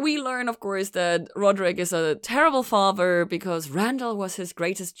 So we learn, of course, that Roderick is a terrible father because Randall was his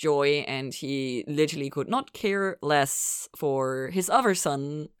greatest joy and he literally could not care less for his other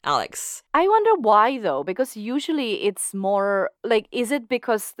son, Alex. I wonder why, though, because usually it's more like, is it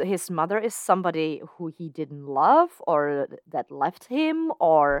because his mother is somebody who he didn't love or that left him,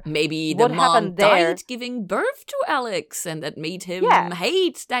 or Maybe what the mom happened there? died giving birth to Alex and that made him Yeah.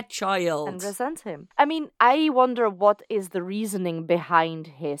 hate that child. And resent him. I mean, I wonder what is the reasoning behind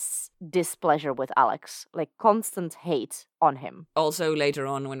his displeasure with Alex, like constant hate on him. Also, later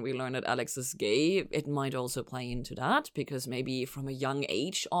on, when we learn that Alex is gay, it might also play into that, because maybe from a young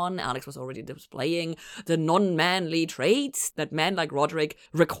age on, Alex was already displaying the non-manly traits that men like Roderick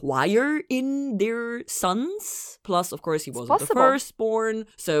require in their sons. Plus, of course, he wasn't the firstborn,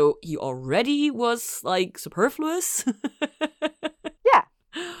 so he already was, like, superfluous. Yeah.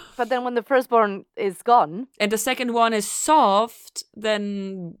 But then when the firstborn is gone... And the second one is soft,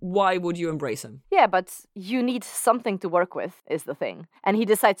 then why would you embrace him? Yeah, but you need something to work with, is the thing. And he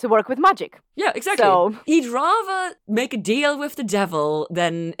decides to work with magic. Yeah, exactly. So... He'd rather make a deal with the devil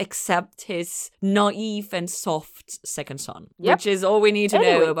than accept his naive and soft second son. Yep. Which is all we need to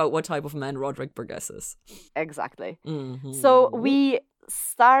know about what type of man Roderick Burgess is. Exactly. Mm-hmm. So we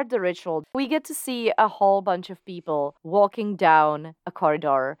start the ritual. We get to see a whole bunch of people walking down a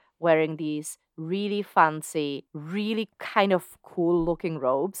corridor wearing these really fancy, really kind of cool looking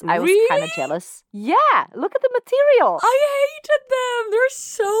robes. I was kind of jealous. Yeah, look at the material. I hated them. They're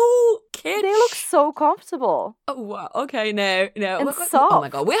so kitsch. They look so comfortable. Oh, wow. Okay, no. And soft. Oh my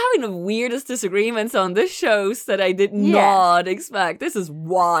god, we're having the weirdest disagreements on this show that I did not expect. This is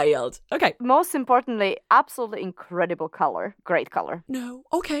wild. Okay. Most importantly, absolutely incredible color. Great color. No.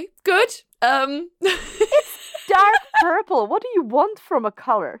 Okay, good. It's dark purple. What do you want from a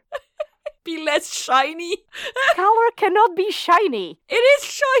color? Be less shiny. Color cannot be shiny. It is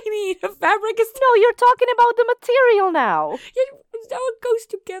shiny. The fabric is... No, you're talking about the material now. Yeah, how it goes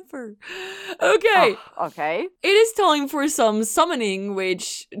together. Okay. Oh, okay. It is time for some summoning,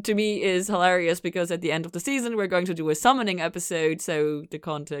 which to me is hilarious because at the end of the season, we're going to do a summoning episode. So the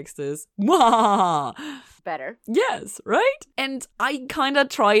context is... Better. Yes, right? And I kind of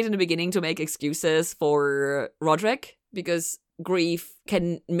tried in the beginning to make excuses for Roderick because grief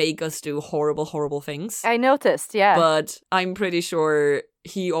can make us do horrible, horrible things. I noticed, yeah. But I'm pretty sure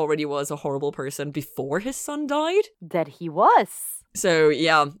he already was a horrible person before his son died. That he was. So,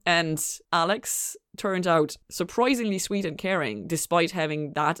 yeah, and Alex turned out surprisingly sweet and caring, despite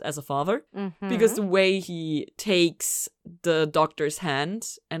having that as a father. Mm-hmm. Because the way he takes the doctor's hand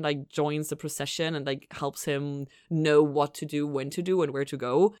and, like, joins the procession and, like, helps him know what to do, when to do, and where to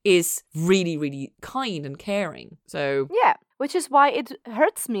go is really, really kind and caring. So... yeah, which is why it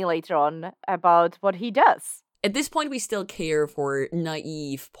hurts me later on about what he does. At this point, we still care for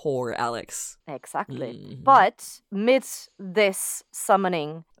naive, poor Alex. Exactly. Mm-hmm. But mid this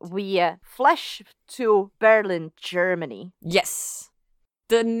summoning, we flash to Berlin, Germany. Yes.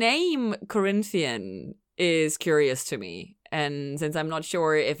 The name Corinthian is curious to me. And since I'm not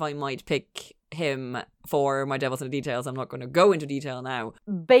sure if I might pick him for my Devils in the Details, I'm not going to go into detail now.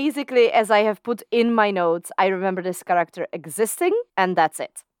 Basically, as I have put in my notes, I remember this character existing, and that's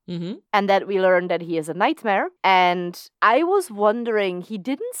it. Mm-hmm. And that we learned that he is a nightmare. And I was wondering, he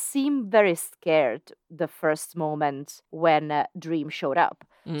didn't seem very scared the first moment when Dream showed up.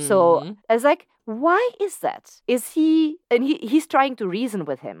 Mm-hmm. So I was like, why is that? Is he... and he's trying to reason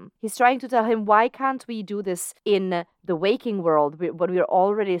with him. He's trying to tell him, why can't we do this in the waking world when we're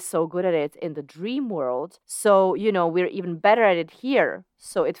already so good at it in the dream world? So, you know, we're even better at it here.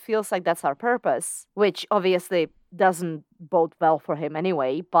 So it feels like that's our purpose, which obviously doesn't bode well for him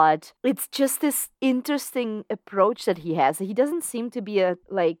anyway, but it's just this interesting approach that he has. He doesn't seem to be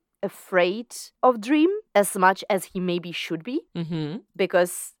afraid of Dream as much as he maybe should be,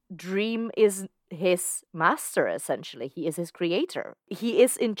 because Dream is his master, essentially. He is his creator. He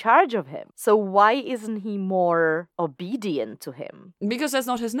is in charge of him. So why isn't he more obedient to him? Because that's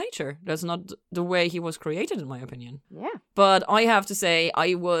not his nature. That's not the way he was created, in my opinion. Yeah. But I have to say,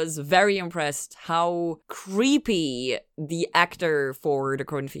 I was very impressed how creepy the actor for the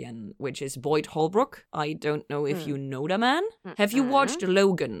Corinthian, which is Boyd Holbrook. I don't know if you know the man. Have you watched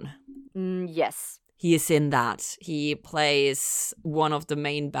Logan? Yes. He is in that. He plays one of the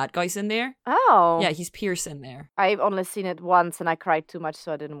main bad guys in there. Oh. Yeah, he's Pierce in there. I've only seen it once and I cried too much,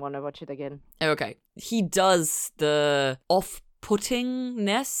 so I didn't want to watch it again. Okay. He does the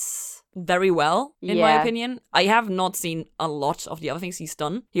off-puttingness very well, in my opinion. I have not seen a lot of the other things he's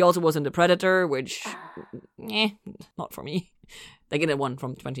done. He also was in The Predator, which, not for me. like in the one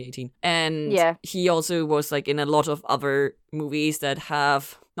from 2018. And Yeah. he also was like in a lot of other movies that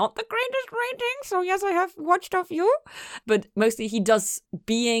have not the greatest ratings, so yes, I have watched a few, but mostly he does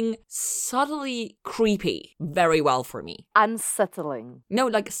being subtly creepy very well for me. Unsettling. No,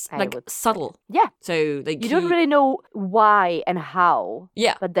 like subtle. Yeah. So like You don't really know why and how.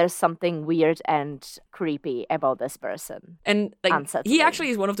 Yeah. But there's something weird and creepy about this person. And like Unsettling. he actually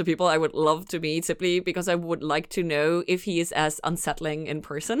is one of the people I would love to meet simply because I would like to know if he is as unsettling in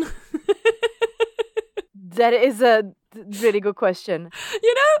person. That is a really good question.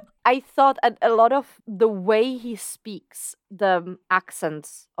 You know? I thought a lot of the way he speaks, the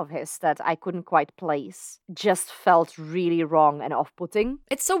accents of his that I couldn't quite place, just felt really wrong and off-putting.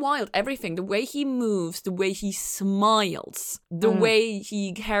 It's so wild, everything. The way he moves, the way he smiles, the way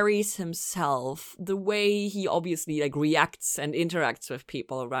he carries himself, the way he obviously like reacts and interacts with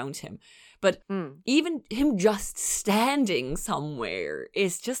people around him. But even him just standing somewhere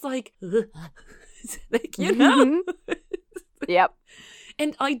is just like, like, you know? Yep.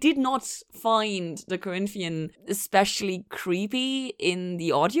 And I did not find the Corinthian especially creepy in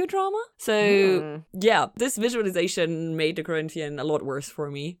the audio drama. So, yeah, this visualization made the Corinthian a lot worse for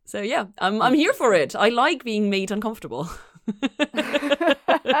me. So, yeah, I'm here for it. I like being made uncomfortable.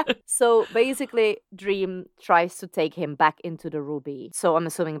 So basically, Dream tries to take him back into the Ruby. So I'm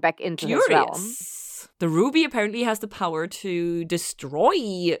assuming back into his realm. The Ruby apparently has the power to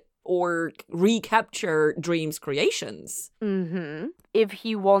destroy or recapture Dream's creations. Mm-hmm. If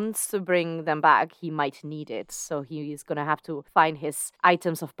he wants to bring them back, he might need it. So he is going to have to find his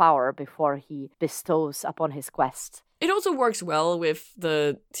items of power before he bestows upon his quest. It also works well with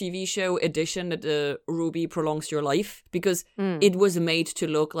the TV show edition that the Ruby prolongs your life because it was made to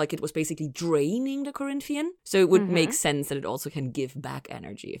look like it was basically draining the Corinthian. So it would make sense that it also can give back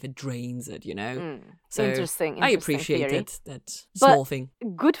energy if it drains it, you know? So interesting I appreciate theory. that small thing.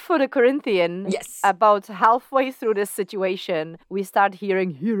 Good for the Corinthian. Yes. About halfway through this situation, we start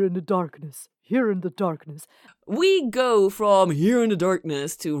hearing "Here in the darkness, here in the darkness." We go from here in the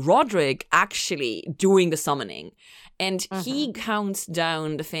darkness to Roderick actually doing the summoning. And he counts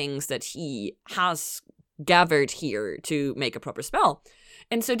down the things that he has gathered here to make a proper spell.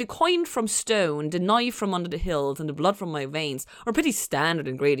 And so the coin from stone, the knife from under the hills, and the blood from my veins are pretty standard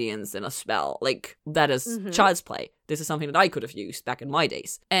ingredients in a spell. Like, that is child's play. This is something that I could have used back in my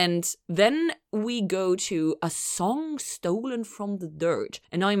days. And then we go to a song stolen from the dirt.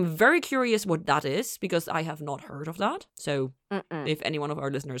 And I'm very curious what that is, because I have not heard of that. So if any one of our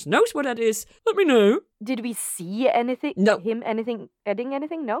listeners knows what that is, let me know. Did we see anything? No. Him adding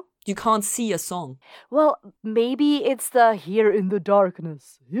anything? No? You can't see a song. Well, maybe it's the "here in the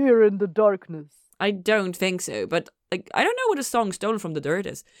darkness, here in the darkness." I don't think so, but like I don't know what a song stolen from the dirt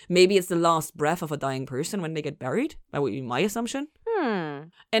is. Maybe it's the last breath of a dying person when they get buried. That would be my assumption.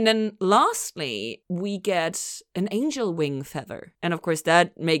 And then lastly, we get an angel wing feather. And of course,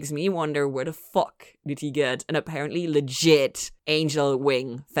 that makes me wonder where the fuck did he get an apparently legit angel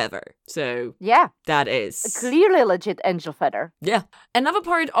wing feather. So yeah, that is a clearly legit angel feather. Yeah. Another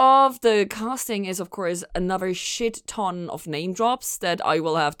part of the casting is, of course, another shit ton of name drops that I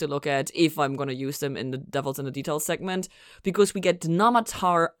will have to look at if I'm going to use them in the Devils in the Details segment, because we get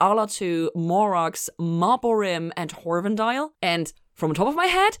Namatar, Alatu, Morax, Maborim, and Horvendile. And from the top of my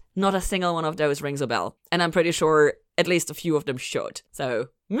head, not a single one of those rings a bell. And I'm pretty sure at least a few of them should. So,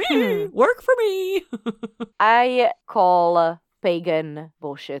 work for me. I call pagan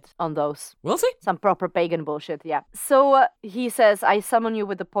bullshit on those. We'll see. Some proper pagan bullshit, yeah. So he says, "I summon you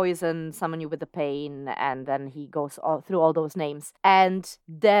with the poison, summon you with the pain," and then he goes through all those names. And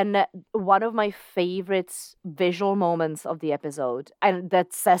then one of my favorite visual moments of the episode, and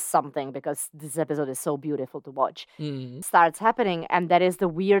that says something because this episode is so beautiful to watch, starts happening, and that is the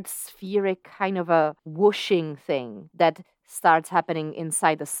weird spheric kind of a whooshing thing that starts happening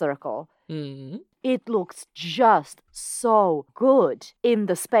inside the circle. It looks just so good in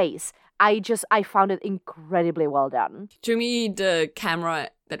the space. I found it incredibly well done. To me, the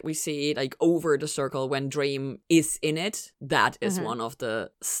camera that we see like over the circle when Dream is in it, that is one of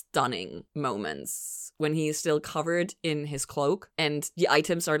the stunning moments. When he is still covered in his cloak and the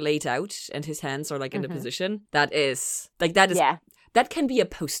items are laid out and his hands are like in the position. That is. Yeah. That can be a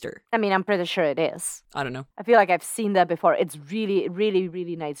poster. I mean, I'm pretty sure it is. I don't know. I feel like I've seen that before. It's really, really,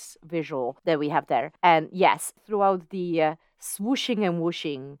 really nice visual that we have there. And yes, throughout the swooshing and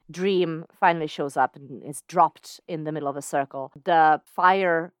whooshing, Dream finally shows up and is dropped in the middle of a circle. The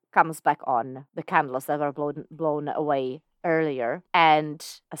fire comes back on, the candles that are blown away earlier, and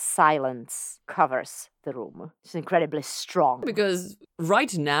a silence covers the room. It's incredibly strong. Because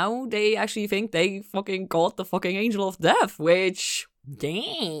right now, they actually think they fucking got the fucking Angel of Death, which...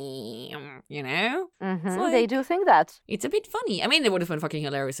 Damn, you know? They do think that. It's a bit funny. I mean, it would have been fucking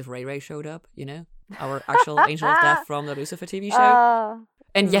hilarious if Ray Ray showed up, you know? Our actual Angel of Death from the Lucifer TV show.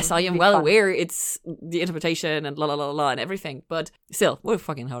 And yes, I am well aware it's the interpretation and la la la la and everything, but still, what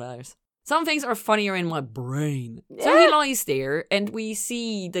fucking hilarious. Some things are funnier in my brain. So he lies there, and we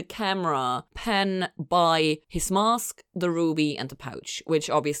see the camera pan by his mask, the ruby, and the pouch,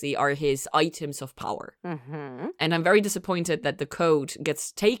 which obviously are his items of power. And I'm very disappointed that the code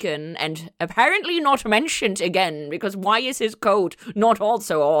gets taken and apparently not mentioned again, because why is his code not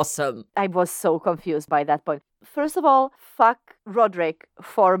also awesome? I was so confused by that point. First of all, fuck Roderick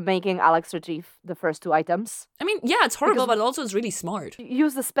for making Alex retrieve the first 2 items. I mean, yeah, it's horrible, but also it's really smart.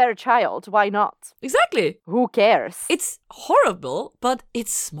 Use the spare child, why not? Exactly. Who cares? It's horrible, but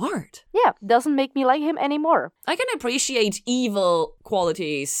it's smart. Yeah, doesn't make me like him anymore. I can appreciate evil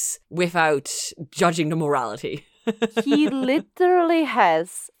qualities without judging the morality. He literally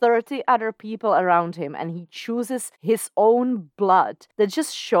has 30 other people around him, and he chooses his own blood. That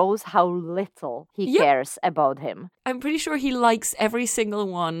just shows how little he cares about him. I'm pretty sure he likes every single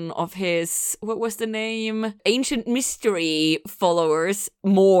one of his, what was the name? Ancient Mystery followers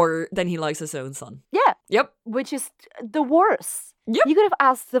more than he likes his own son. Yeah. Yep. Which is the worst. Yep. You could have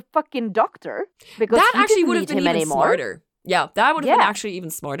asked the fucking doctor, because that he actually didn't would have need been him even anymore. smarter. Yeah, that would have been actually even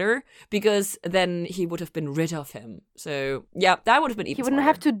smarter, because then he would have been rid of him. So, yeah, that would have been even He wouldn't smarter.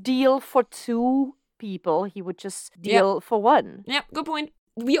 have to deal for 2 people. He would just deal for 1. Yeah, good point.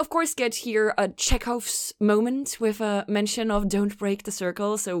 We, of course, get here a Chekhov's moment with a mention of don't break the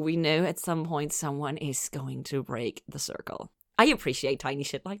circle. So we know at some point someone is going to break the circle. I appreciate tiny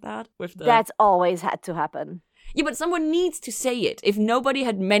shit like that. That's always had to happen. Yeah, but someone needs to say it. If nobody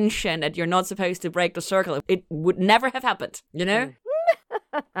had mentioned that you're not supposed to break the circle, it would never have happened, you know?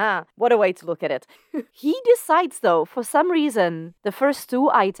 What a way to look at it. He decides, though, for some reason, the first 2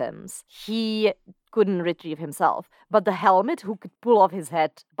 items he couldn't retrieve himself, but the helmet who could pull off his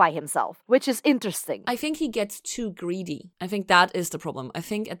head by himself, which is interesting. I think he gets too greedy. I think that is the problem. I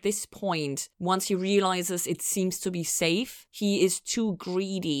think at this point, once he realizes it seems to be safe, he is too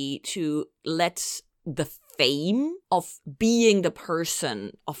greedy to let the fame of being the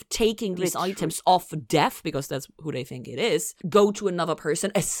person, of taking these items off death, because that's who they think it is, go to another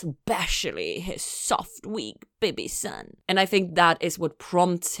person, especially his soft, weak baby son. And I think that is what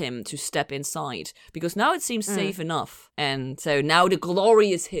prompts him to step inside, because now it seems safe enough. And so now the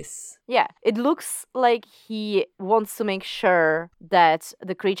glory is his. Yeah, it looks like he wants to make sure that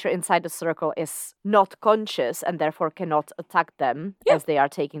the creature inside the circle is not conscious and therefore cannot attack them as they are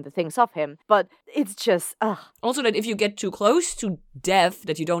taking the things off him. But it's just, Also that if you get too close to death,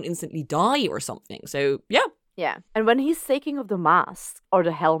 that you don't instantly die or something. So, yeah. Yeah. And when he's taking off the mask or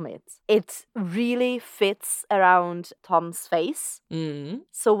the helmet, it really fits around Tom's face.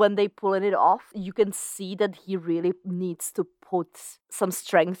 So when they pull it off, you can see that he really needs to put some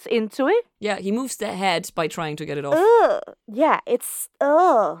strength into it. Yeah, he moves the head by trying to get it off. Yeah, it's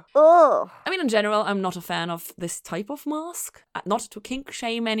I mean, in general, I'm not a fan of this type of mask. Not to kink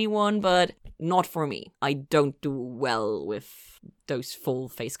shame anyone, but not for me. I don't do well with those full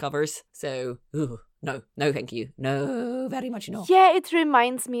face covers. So, no, thank you. No, very much no. Yeah, it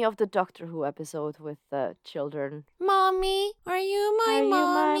reminds me of the Doctor Who episode with the children. Mommy, are you my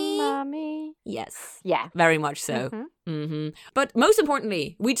mommy? Yes. Yeah. Very much so. But most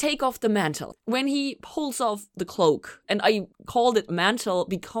importantly, we take off the mantle. When he pulls off the cloak, and I called it mantle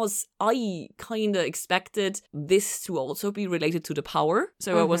because I kind of expected this to also be related to the power.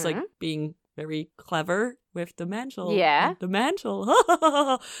 So I was like being very clever with the mantle. Yeah. The mantle.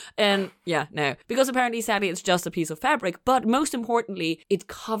 And yeah, no. Because apparently, sadly, it's just a piece of fabric. But most importantly, it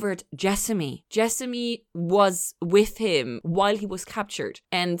covered Jessamy. Jessamy was with him while he was captured.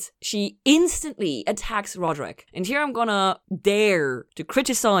 And she instantly attacks Roderick. And here I'm gonna dare to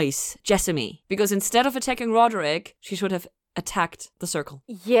criticize Jessamy. Because instead of attacking Roderick, she should have attacked the circle.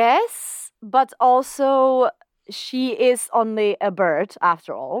 Yes, but also she is only a bird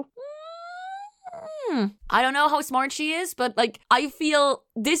after all. I don't know how smart she is, but like I feel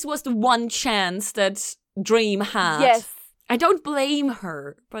this was the one chance that Dream had. Yes. I don't blame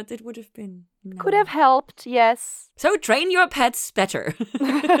her, but it would have been Could have helped, yes. So train your pets better.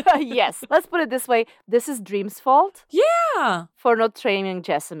 Yes, let's put it this way. This is Dream's fault. Yeah. For not training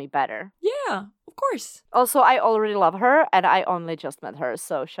Jessamy better. Yeah, of course. Also, I already love her, and I only just met her,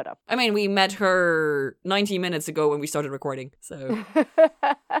 so shut up. I mean, we met her 90 minutes ago when we started recording, so...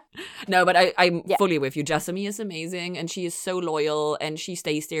 No, but I'm fully with you. Jessamy is amazing, and she is so loyal, and she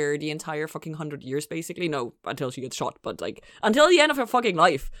stays there the entire fucking 100 years, basically. No, until she gets shot, but, like, until the end of her fucking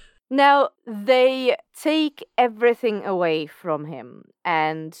life. Now, they take everything away from him,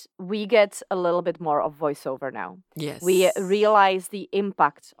 and we get a little bit more of voiceover now. Yes. We realize the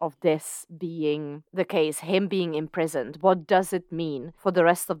impact of this being the case, him being imprisoned. What does it mean for the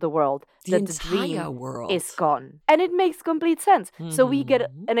rest of the world that the dream world is gone? And it makes complete sense. So we get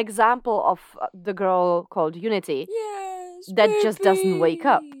an example of the girl called Unity that just doesn't wake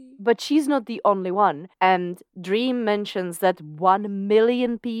up. But she's not the only one. And Dream mentions that 1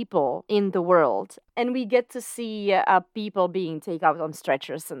 million people in the world. And we get to see people being taken out on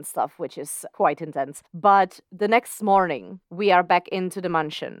stretchers and stuff, which is quite intense. But the next morning, we are back into the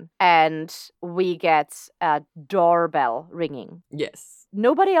mansion. And we get a doorbell ringing. Yes.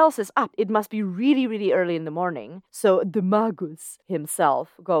 Nobody else is up. It must be really, really early in the morning. So the Magus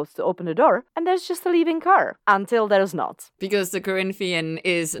himself goes to open the door, and there's just a leaving car. Until there's not. Because the Corinthian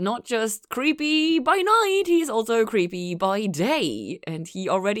is not just creepy by night, he's also creepy by day. And he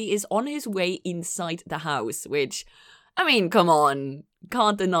already is on his way inside the house, which, I mean, come on.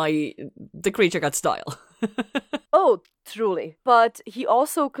 Can't deny the creature got style. Oh, truly. But he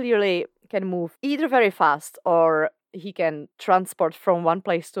also clearly can move either very fast or he can transport from one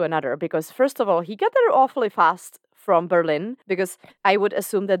place to another, because first of all, he got there awfully fast from Berlin, because I would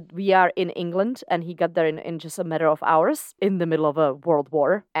assume that we are in England and he got there in just a matter of hours in the middle of a world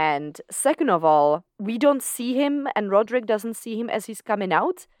war. And second of all, we don't see him and Roderick doesn't see him as he's coming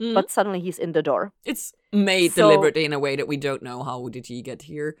out, but suddenly he's in the door. It's made deliberately in a way that we don't know how did he get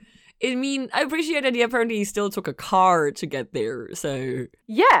here. I mean, I appreciate that he apparently still took a car to get there, so...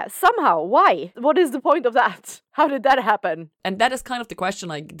 Yeah, somehow. Why? What is the point of that? How did that happen? And that is kind of the question,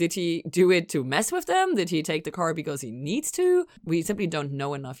 like, did he do it to mess with them? Did he take the car because he needs to? We simply don't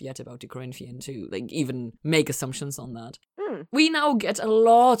know enough yet about the Corinthian to, like, even make assumptions on that. We now get a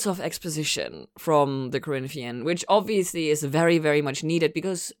lot of exposition from the Corinthian, which obviously is very, very much needed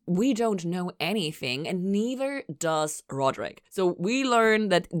because we don't know anything and neither does Roderick. So we learn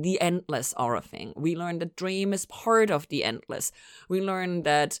that the Endless are a thing. We learn that Dream is part of the Endless. We learn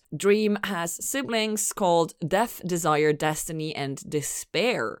that Dream has siblings called Death, Desire, Destiny, and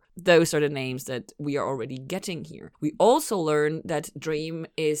Despair. Those are the names that we are already getting here. We also learn that Dream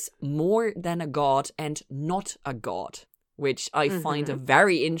is more than a god and not a god, which I find a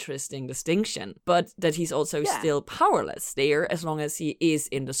very interesting distinction, but that he's also still powerless there as long as he is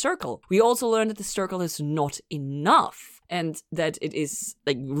in the circle. We also learn that the circle is not enough and that it is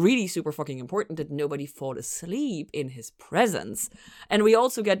like really super fucking important that nobody fall asleep in his presence. And we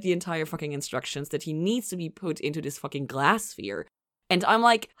also get the entire fucking instructions that he needs to be put into this fucking glass sphere. And I'm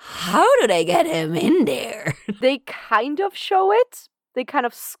like, how do they get him in there? They kind of show it. They kind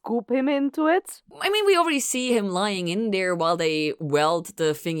of scoop him into it. I mean, we already see him lying in there while they weld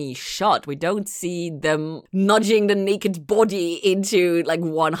the thingy shut. We don't see them nudging the naked body into, like,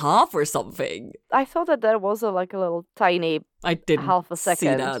 one half or something. I thought that there was a little tiny I didn't half a second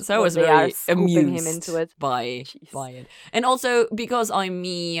see that. So I was very amused him into it. by it. And also, because I'm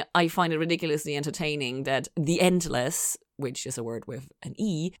me, I find it ridiculously entertaining that the Endless, which is a word with an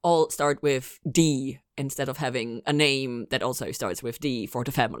E, all start with D instead of having a name that also starts with D for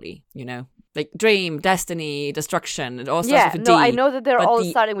the family, you know? Like Dream, Destiny, Destruction, it all starts with a D. Yeah, no, I know that they're all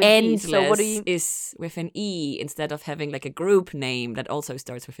starting with Endless D, so what do you... is with an E instead of having like a group name that also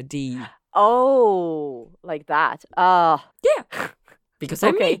starts with a D. Oh, like that. Yeah. Because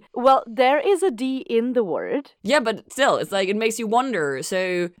I'm me. Well, there is a D in the word. Yeah, but still, it's like, it makes you wonder.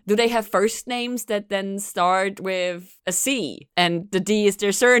 So, do they have first names that then start with a C? And the D is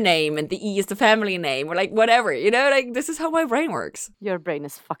their surname, and the E is the family name, or like, whatever. You know, like, this is how my brain works. Your brain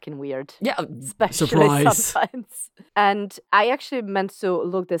is fucking weird. Yeah, especially surprise. Sometimes. And I actually meant to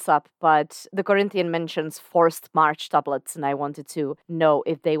look this up, but the Corinthian mentions forced march tablets, and I wanted to know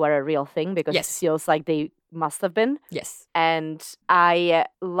if they were a real thing, because it feels like they must have been. Yes. And I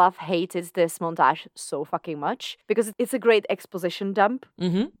hated this montage so fucking much because it's a great exposition dump,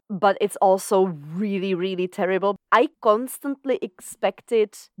 but it's also really, really terrible. I constantly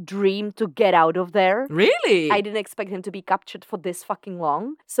expected Dream to get out of there. Really? I didn't expect him to be captured for this fucking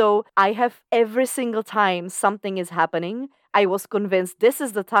long. So I have every single time something is happening, I was convinced this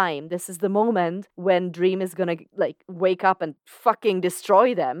is the time, this is the moment when Dream is gonna like wake up and fucking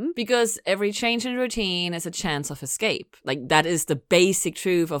destroy them. Because every change in routine is a chance of escape. Like, that is the basic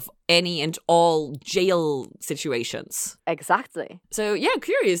truth of any and all jail situations. Exactly. So yeah,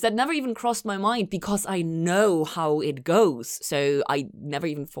 curious. That never even crossed my mind because I know how it goes. So I never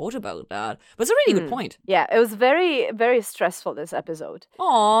even thought about that. But it's a really good point. Yeah, it was very, very stressful, this episode.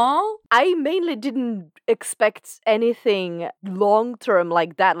 Aww. I mainly didn't expect anything long-term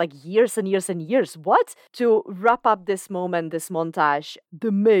like that, like years and years and years. What? To wrap up this moment, this montage,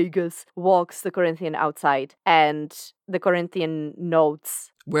 the Magus walks the Corinthian outside and the Corinthian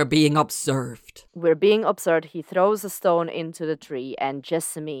notes, "We're being observed." "We're being observed." He throws a stone into the tree and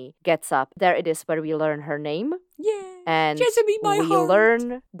Jessamy gets up. There it is where we learn her name. Yeah. And Jessamy, my we heart.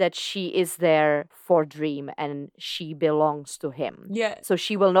 learn that she is there for Dream and she belongs to him. Yeah. So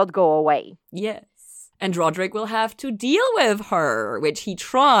she will not go away. Yes. And Roderick will have to deal with her, which he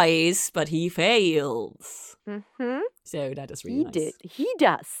tries, but he fails. Mm-hmm. So that is really nice. He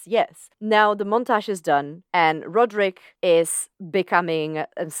does, yes. Now the montage is done and Roderick is becoming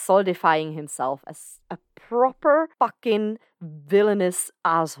and solidifying himself as a proper fucking villainous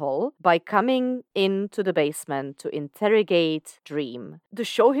asshole by coming into the basement to interrogate Dream, to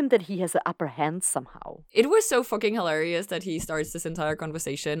show him that he has the upper hand somehow. It was so fucking hilarious that he starts this entire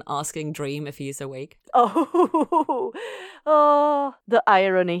conversation asking Dream if he's awake. Oh, the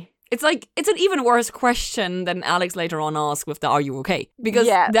irony. It's like, it's an even worse question than Alex later on asked with the "Are you okay?" Because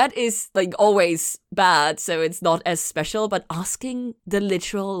that is like always bad, so it's not as special, but asking the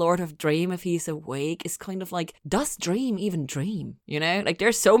literal Lord of Dream if he's awake is kind of like, does Dream even dream? You know? Like,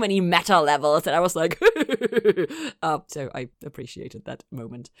 there's so many meta levels that I was like, so I appreciated that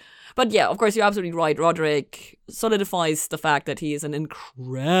moment. But yeah, of course, you're absolutely right. Roderick solidifies the fact that he is an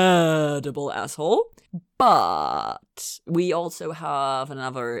incredible asshole. But we also have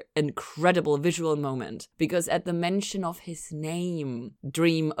another incredible visual moment because at the mention of his name,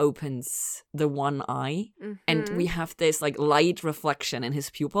 Dream opens the one eye and we have this like light reflection in his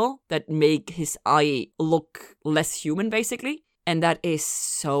pupil that make his eye look less human basically. And that is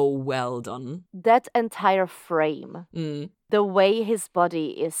so well done. That entire frame. The way his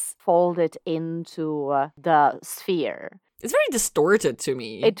body is folded into the sphere. It's very distorted to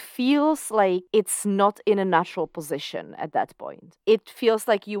me. It feels like it's not in a natural position at that point. It feels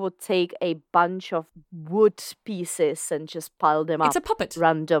like you would take a bunch of wood pieces and just pile them up. It's a puppet.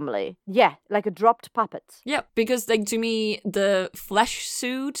 Randomly. Yeah, like a dropped puppet. Yeah, because like to me, the flesh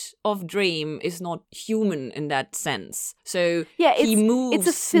suit of Dream is not human in that sense. So yeah, he moves. It's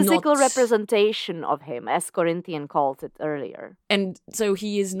a physical not... representation of him, as Corinthian called it earlier. And so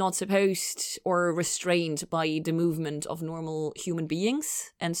he is not supposed or restrained by the movement of normal human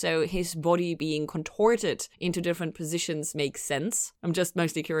beings, and so his body being contorted into different positions makes sense. I'm just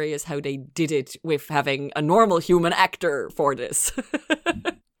mostly curious how they did it with having a normal human actor for this.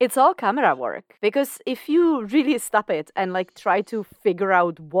 It's all camera work, because if you really stop it and like try to figure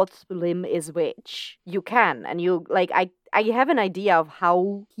out what limb is which, you can, and you like I have an idea of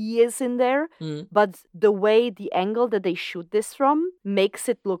how he is in there, but the way, the angle that they shoot this from makes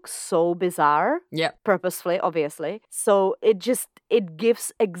it look so bizarre. Yeah. Purposefully, obviously. So it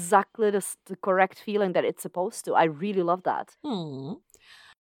gives exactly the correct feeling that it's supposed to. I really love that.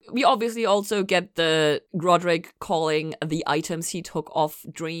 We obviously also get the Roderick calling the items he took off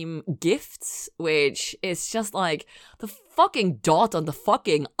Dream gifts, which is just like the fucking dot on the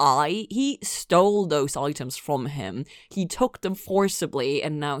fucking I. He stole those items from him. He took them forcibly,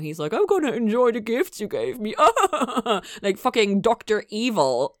 and now he's like, I'm gonna enjoy the gifts you gave me. Like fucking Dr.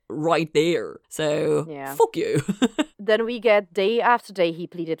 Evil right there. So, yeah. Fuck you. Then we get day after day he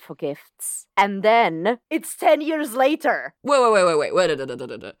pleaded for gifts. And then it's 10 years later.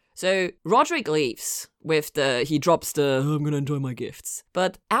 Wait. So Roderick leaves with he drops I'm gonna enjoy my gifts.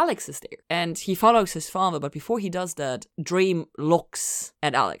 But Alex is there and he follows his father. But before he does that, Dream looks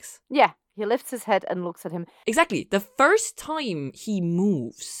at Alex. Yeah, he lifts his head and looks at him. Exactly. The first time he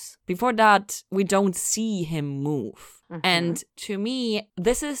moves. Before that, we don't see him move. And to me,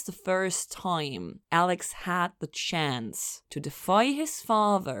 this is the first time Alex had the chance to defy his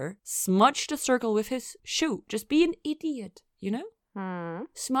father, smudge the circle with his shoe. Just be an idiot, you know?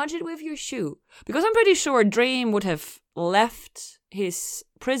 Smudge it with your shoe. Because I'm pretty sure Dream would have left his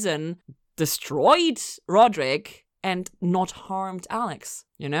prison, destroyed Roderick, and not harmed Alex,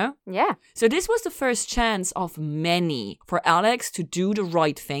 you know? Yeah. So this was the first chance of many for Alex to do the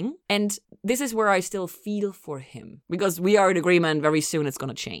right thing. And this is where I still feel for him. Because we are in agreement very soon it's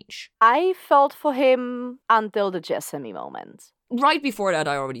going to change. I felt for him until the Jessamy moment. Right before that,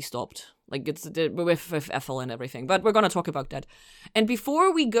 I already stopped. Like, it's with Ethel and everything. But we're going to talk about that. And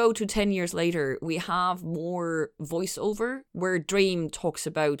before we go to 10 years later, we have more voiceover where Dream talks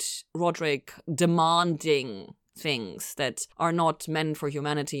about Roderick demanding things that are not meant for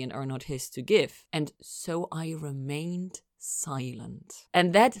humanity and are not his to give. And so I remained silent.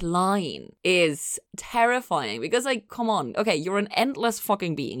 And that line is terrifying because, like, come on. Okay, you're an endless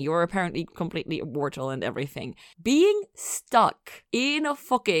fucking being. You're apparently completely immortal and everything. Being stuck in a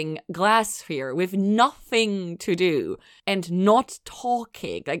fucking glass sphere with nothing to do and not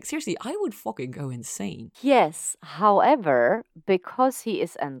talking. Like, seriously, I would fucking go insane. Yes, however, because he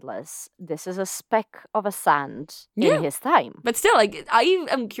is endless, this is a speck of a sand in his time. But still, like, I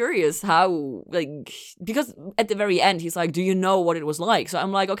am curious how, like, because at the very end, he's like, do you know what it was like? So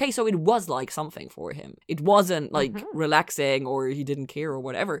I'm like, okay, so it was like something for him. It wasn't like relaxing or he didn't care or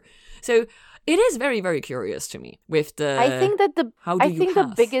whatever. So it is very, very curious to me with the. I think that the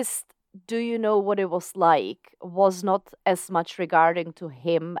pass? biggest do you know what it was like was not as much regarding to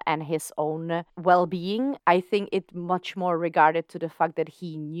him and his own well-being. I think it much more regarded to the fact that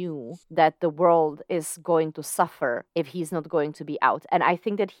he knew that the world is going to suffer if he's not going to be out. And I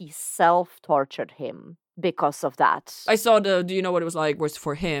think that he self-tortured him because of that. I saw the do you know what it was like was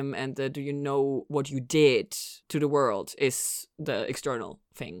for him, and the do you know what you did to the world is the external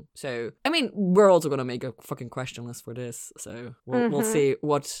thing. So, I mean, we're also going to make a fucking question list for this. So we'll see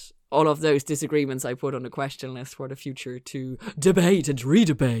what all of those disagreements I put on the question list for the future to debate and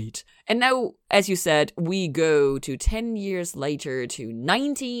redebate. And now, as you said, we go to 10 years later to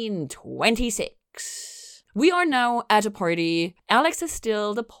 1926. We are now at a party. Alex is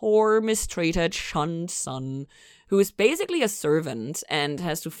still the poor, mistreated, shunned son who is basically a servant and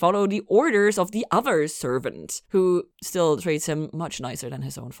has to follow the orders of the other servant, who still treats him much nicer than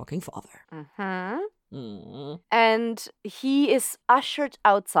his own fucking father. And he is ushered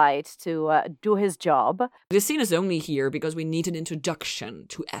outside to do his job. This scene is only here because we need an introduction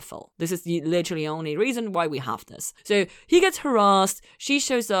to Ethel. This is the literally only reason why we have this. So he gets harassed, she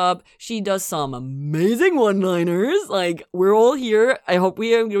shows up, she does some amazing one-liners, like, we're all here, I hope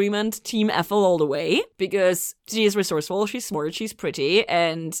we are in agreement, Team Ethel all the way, because she is resourceful, she's smart, she's pretty,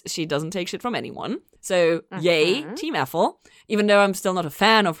 and she doesn't take shit from anyone. So, yay, Team Ethel. Even though I'm still not a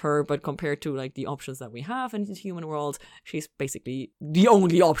fan of her, but compared to, like, the options that we have in the human world, she's basically the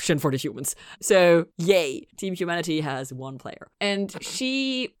only option for the humans. So, yay, Team Humanity has one player. And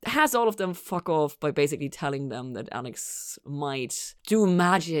she has all of them fuck off by basically telling them that Alex might do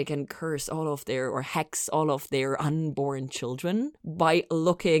magic and curse all of their, or hex all of their unborn children by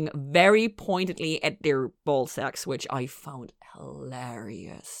looking very pointedly at their ball sacks, which I found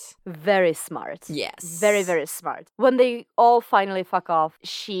hilarious. Very smart. Yes. Very, very smart. When they all finally fuck off,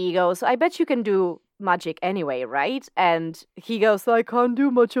 she goes, I bet you can do magic anyway, right? And he goes, I can't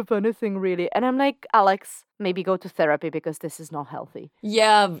do much of anything really. And I'm like, Alex, maybe go to therapy because this is not healthy.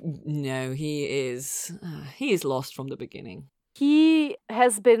 Yeah, no, he is lost from the beginning. He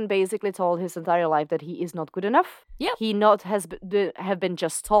has been basically told his entire life that he is not good enough. Yeah. He not have been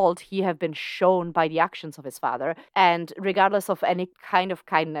just told, he have been shown by the actions of his father. And regardless of any kind of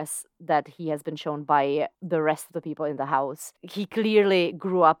kindness that he has been shown by the rest of the people in the house, he clearly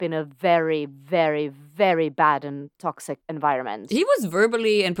grew up in a very, very, very bad and toxic environment. He was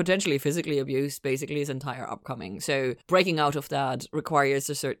verbally and potentially physically abused basically his entire upcoming. So breaking out of that requires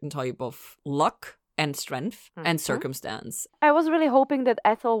a certain type of luck and strength and circumstance. I was really hoping that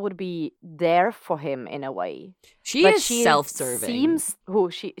Ethel would be there for him in a way. She is self-serving. Seems who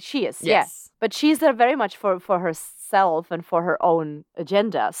she is, yes. Yeah. But she's there very much for herself and for her own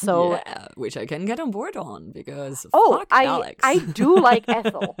agenda. So yeah, which I can get on board on because fuck Alex. I do like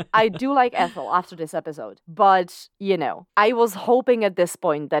Ethel. I do like Ethel after this episode. But, you know, I was hoping at this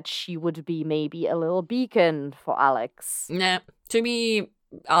point that she would be maybe a little beacon for Alex. Nah, to me,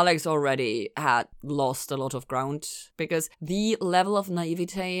 Alex already had lost a lot of ground because the level of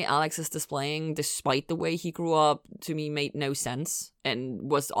naivete Alex is displaying, despite the way he grew up, to me made no sense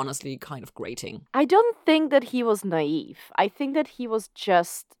and was honestly kind of grating. I don't think that he was naive. I think that he was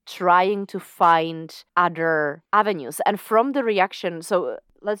just trying to find other avenues. And from the reaction, so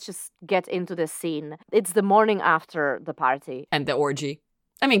let's just get into this scene. It's the morning after the party. And the orgy.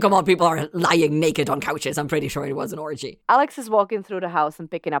 I mean, come on, people are lying naked on couches. I'm pretty sure it was an orgy. Alex is walking through the house and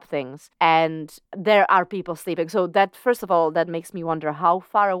picking up things, and there are people sleeping. So that, first of all, that makes me wonder how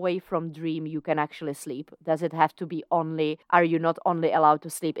far away from Dream you can actually sleep. Does it have to be are you not only allowed to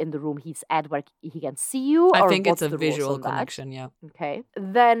sleep in the room he's at where he can see you? I think it's a visual connection, yeah. Okay.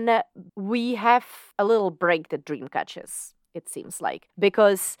 Then we have a little break that Dream catches. it seems like.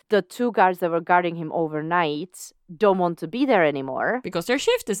 Because the 2 guards that were guarding him overnight don't want to be there anymore. Because their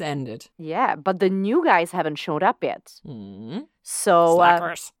shift is ended. Yeah, but the new guys haven't showed up yet. So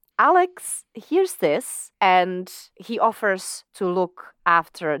Slackers. Alex hears this and he offers to look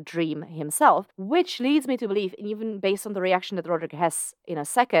after Dream himself, which leads me to believe, and even based on the reaction that Roderick has in a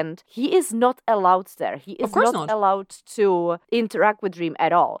second, he is not allowed there. He is not allowed to interact with Dream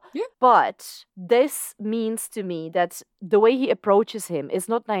at all. Yeah. But this means to me that the way he approaches him is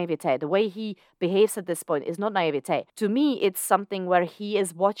not naivete. The way he behaves at this point is not naivete. To me, it's something where he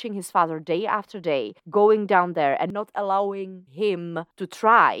is watching his father day after day, going down there and not allowing him to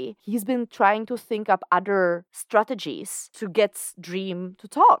try. He's been trying to think up other strategies to get Dream to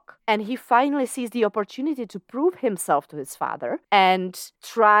talk. And he finally sees the opportunity to prove himself to his father and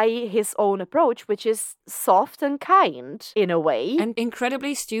try his own approach, which is soft and kind in a way. And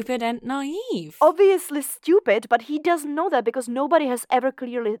incredibly stupid and naive. Obviously stupid, but he doesn't know that because nobody has ever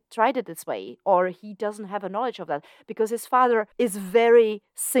clearly tried it this way, or he doesn't have a knowledge of that because his father is very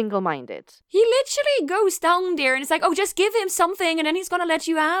single-minded. He literally goes down there and it's like, oh, just give him something and then he's gonna let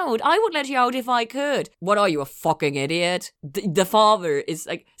you out. I would let you out if I could. What are you, a fucking idiot? The father is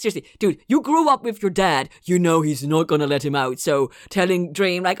like, seriously, dude, you grew up with your dad. You know he's not gonna let him out. So telling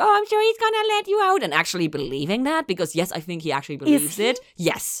Dream like, oh, I'm sure he's gonna let you out, and actually believing that, because yes, I think he actually believes it.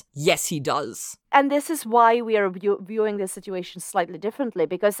 Yes, he does. And this is why we are viewing this situation slightly differently,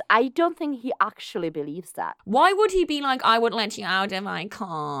 because I don't think he actually believes that. Why would he be like, I would let you out if I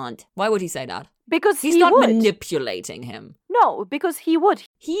can't? Why would he say that? Because he's not manipulating him. No, because he would.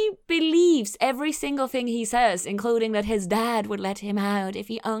 He believes every single thing he says, including that his dad would let him out if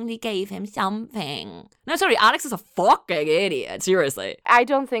he only gave him something. No, sorry, Alex is a fucking idiot, seriously. I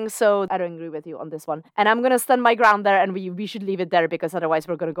don't think so. I don't agree with you on this one. And I'm going to stand my ground there, and we should leave it there, because otherwise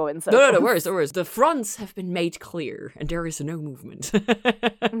we're going to go in circles. No, worse. The fronts have been made clear, and there is no movement.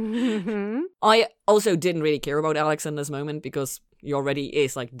 I also didn't really care about Alex in this moment, because he already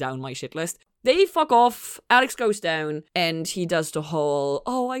is, like, down my shit list. They fuck off, Alex goes down, and he does the whole,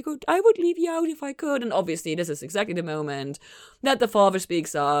 oh, I would leave you out if I could. And obviously, this is exactly the moment that the father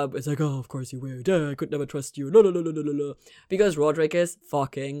speaks up. It's like, oh, of course you would. I could never trust you. La, la, la, la, la, la. Because Roderick is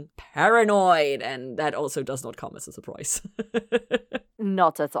fucking paranoid, and that also does not come as a surprise.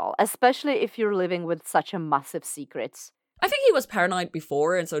 Not at all, especially if you're living with such a massive secret. I think he was paranoid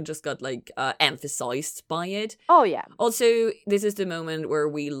before, and so just got, like, emphasized by it. Oh, yeah. Also, this is the moment where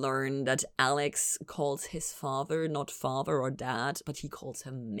we learn that Alex calls his father not father or dad, but he calls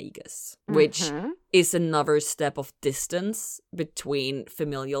him Magus, which is another step of distance between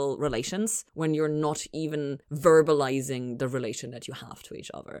familial relations when you're not even verbalizing the relation that you have to each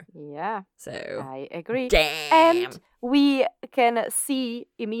other. Yeah. So, I agree. Damn. And we can see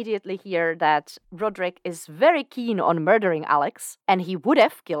immediately here that Roderick is very keen on murdering Alex, and he would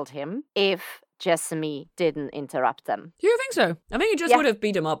have killed him if Jessamy didn't interrupt them. Do you think so? I think he just would have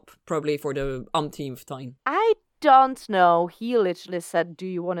beat him up, probably for the umpteenth time. I don't know. He literally said, do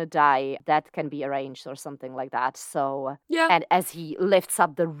you want to die? That can be arranged or something like that. So, yeah. And as he lifts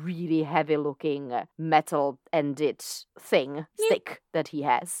up the really heavy looking metal-ended stick that he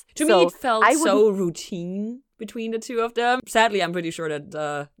has. To me, it felt so routine between the two of them. Sadly, I'm pretty sure that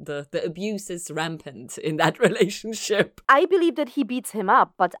the abuse is rampant in that relationship. I believe that he beats him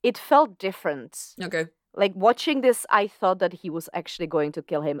up, but it felt different. Okay. Like, watching this, I thought that he was actually going to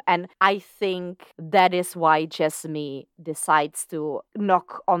kill him. And I think that is why Jessamy decides to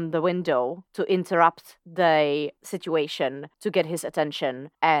knock on the window to interrupt the situation, to get his attention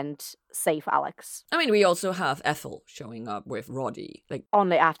and save Alex. I mean, we also have Ethel showing up with Roddy. Like,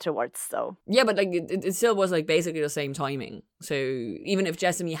 only afterwards, though. Yeah, but like it still was like basically the same timing. So even if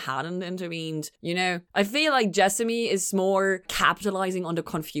Jessamy hadn't intervened, you know, I feel like Jessamy is more capitalizing on the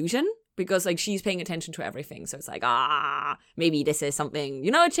confusion. Because, like, she's paying attention to everything. So it's like, maybe this is something, you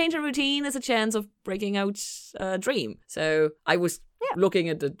know, a change in routine is a chance of breaking out a dream. So I was looking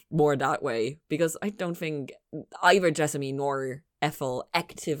at it more that way. Because I don't think either Jessamy nor Ethel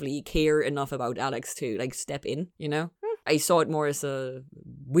actively care enough about Alex to, like, step in, you know? I saw it more as a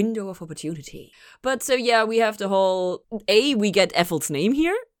window of opportunity. But so, yeah, we have the whole... we get Ethel's name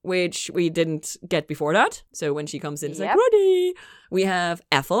here, which we didn't get before that. So when she comes in, it's like, Roddy! We have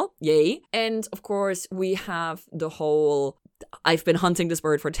Ethel, yay. And, of course, we have the whole... I've been hunting this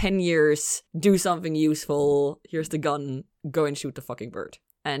bird for 10 years. Do something useful. Here's the gun. go and shoot the fucking bird.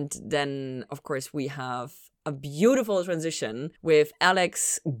 And then, of course, we have a beautiful transition with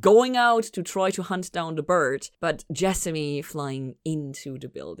Alex going out to try to hunt down the bird, but Jessamy flying into the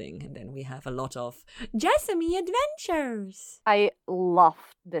building. And then we have a lot of Jessamy adventures. I loved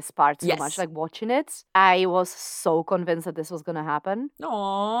this part so Yes. much. Like watching it, I was so convinced that this was going to happen.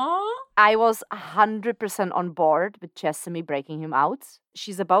 Aww. I was 100% on board with Jessamy breaking him out.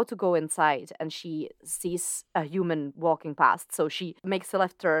 She's about to go inside and she sees a human walking past. So she makes a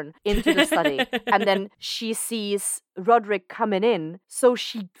left turn into the study and then she sees Roderick coming in. So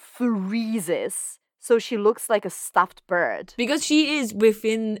she freezes. So she looks like a stuffed bird. Because she is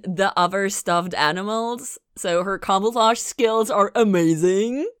within the other stuffed animals, so her camouflage skills are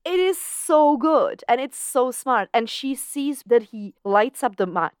amazing. It is so good and it's so smart. And she sees that he lights up the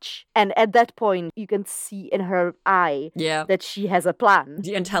match. And at that point, you can see in her eye that she has a plan.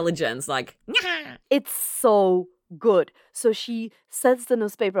 The intelligence, like, it's so good. So she sets the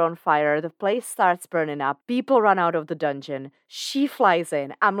newspaper on fire. The place starts burning up. People run out of the dungeon. She flies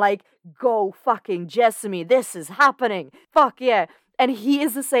in. I'm like, go fucking Jessamy. This is happening. Fuck yeah. And he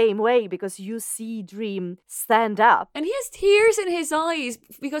is the same way because you see Dream stand up. And he has tears in his eyes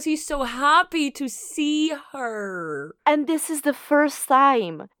because he's so happy to see her. And this is the first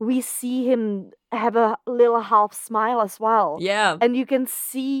time we see him have a little half smile as well. Yeah. And you can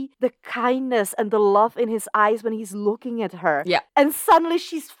see the kindness and the love in his eyes when he's looking at her. Yeah. And suddenly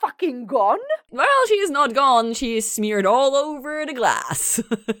she's fucking gone. Well, she is not gone. She is smeared all over the glass.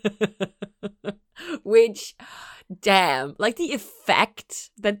 Which, damn, like the effect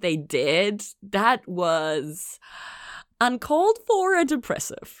that they did, that was uncalled for and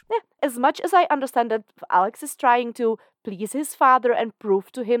impressive. Yeah. As much as I understand that Alex is trying to please his father and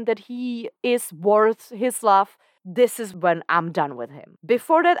prove to him that he is worth his love, this is when I'm done with him.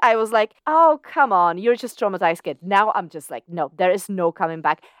 Before that, I was like, oh, come on, you're just traumatized kid. Now I'm just like, no, there is no coming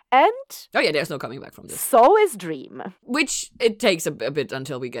back. And oh yeah, there's no coming back from this. So is Dream. Which it takes a bit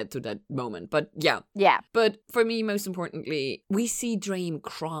until we get to that moment. But yeah. Yeah. But for me, most importantly, we see Dream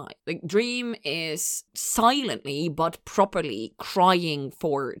cry. Like, Dream is silently but properly crying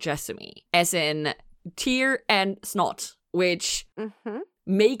for Jessamy. As in tear and snot. Which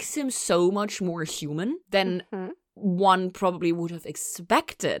makes him so much more human than one probably would have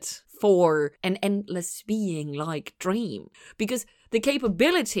expected for an endless being like Dream. Because the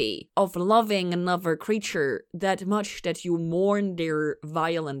capability of loving another creature that much that you mourn their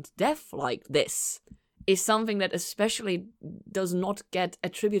violent death like this is something that especially does not get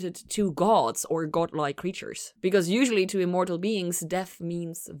attributed to gods or godlike creatures. Because usually to immortal beings, death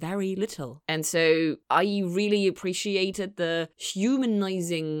means very little. And so I really appreciated the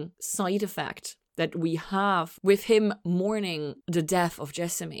humanizing side effect that we have with him mourning the death of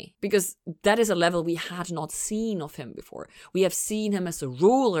Jessamy. Because that is a level we had not seen of him before. We have seen him as a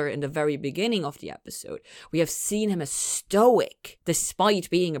ruler in the very beginning of the episode. We have seen him as stoic. Despite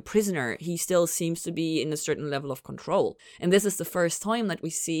being a prisoner, he still seems to be in a certain level of control. And this is the first time that we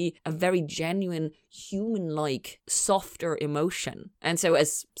see a very genuine, human-like, softer emotion. And so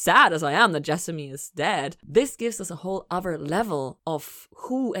as sad as I am that Jessamy is dead, this gives us a whole other level of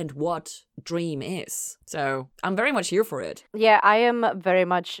who and what Dream is. So I'm very much here for it. Yeah, I am very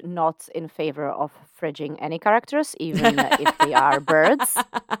much not in favor of fridging any characters, even if they are birds.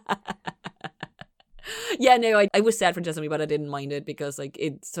 Yeah, no, I was sad for Jessamy, but I didn't mind it because like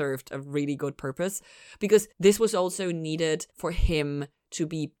it served a really good purpose. Because this was also needed for him to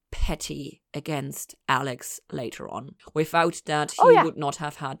be petty against Alex later on. Without that, he would not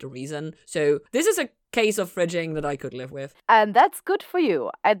have had the reason. So this is a case of fridging that I could live with. And that's good for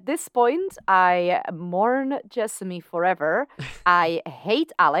you. At this point, I mourn Jessamy forever. I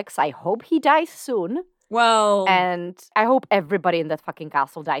hate Alex. I hope he dies soon. Well... And I hope everybody in that fucking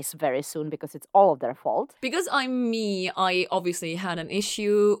castle dies very soon because it's all of their fault. Because I'm me, I obviously had an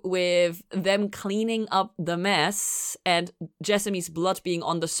issue with them cleaning up the mess and Jessamy's blood being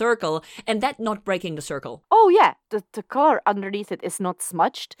on the circle and that not breaking the circle. Oh yeah, the color underneath it is not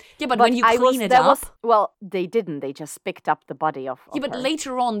smudged. Yeah, but when you clean it up... well, they didn't. They just picked up the body of yeah, but her.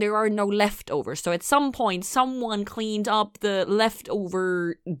 Later on, there are no leftovers. So at some point, someone cleaned up the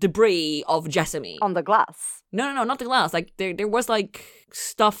leftover debris of Jessamy. On the glass. No, not the glass. Like there was like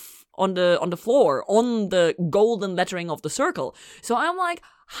stuff on the floor on the golden lettering of the circle. So I'm like,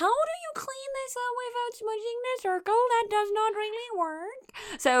 how do you clean this up without smudging the circle? That does not really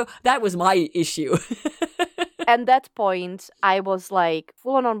work. So that was my issue. At that point, I was like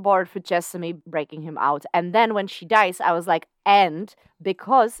full on board for Jessamy breaking him out. And then when she dies, I was like, and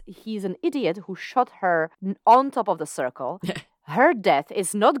because he's an idiot who shot her on top of the circle, her death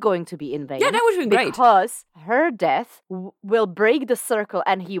is not going to be in vain. Yeah, that would have been great. Because her death will break the circle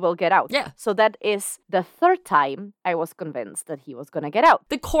and he will get out. Yeah. So that is the third time I was convinced that he was going to get out.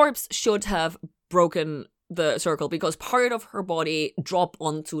 The corpse should have broken the circle because part of her body dropped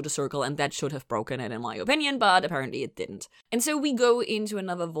onto the circle and that should have broken it in my opinion, but apparently it didn't. And so we go into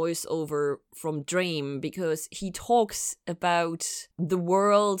another voiceover from Dream because he talks about the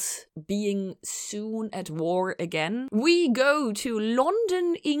world being soon at war again. We go to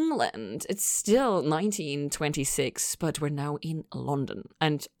London, England. It's still 1926, but we're now in London.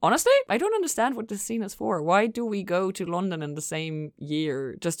 And honestly, I don't understand what this scene is for. Why do we go to London in the same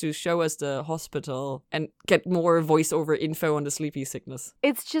year just to show us the hospital and get more voiceover info on the sleepy sickness?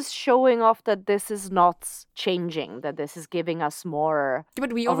 It's just showing off that this is not changing, that this is giving us more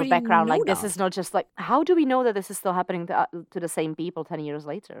But we of a already background. know Like, this that. is not just like, how do we know that this is still happening to the same people 10 years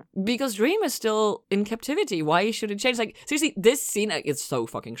later? Because Dream is still in captivity. Why should it change? Like, seriously, this scene, like, it's so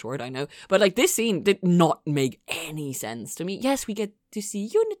fucking short, I know. But, like, this scene did not make any sense to me. Yes, we get to see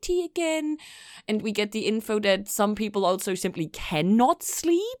Unity again. And we get the info that some people also simply cannot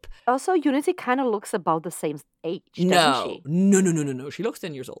sleep. Also, Unity kind of looks about the same age, doesn't she? No. She looks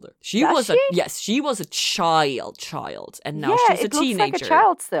 10 years older. She Does was she? Yes, she was a child. And now Yeah, she's a it teenager. looks like a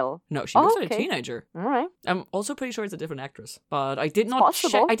child still. No, she looks like a okay. teenager. All right. I'm also pretty sure it's a different actress, but I did not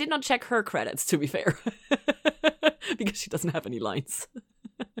possible. I did not check her credits, to be fair, because she doesn't have any lines.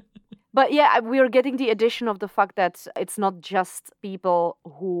 But yeah, we are getting the addition of the fact that it's not just people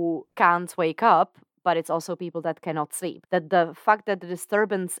who can't wake up, but it's also people that cannot sleep. That the fact that the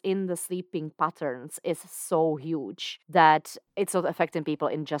disturbance in the sleeping patterns is so huge that it's not affecting people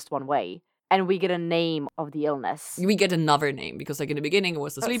in just one way. And we get a name of the illness. We get another name, because like in the beginning it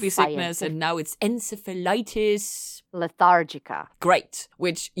was the sleepy sickness, and now it's encephalitis lethargica. Great,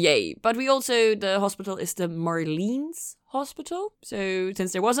 which, yay. But we also, the hospital is the Marlene's Hospital. So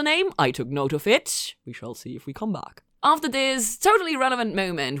since there was a name, I took note of it. We shall see if we come back. After this totally relevant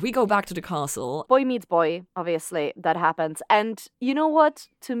moment, we go back to the castle. Boy meets boy, obviously, that happens. And you know what?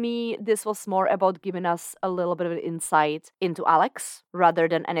 To me, this was more about giving us a little bit of an insight into Alex rather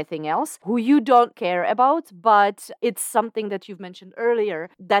than anything else, who you don't care about, but it's something that you've mentioned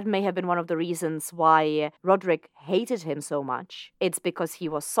earlier. That may have been one of the reasons why Roderick hated him so much. It's because he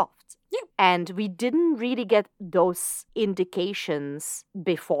was soft. Yeah. And we didn't really get those indications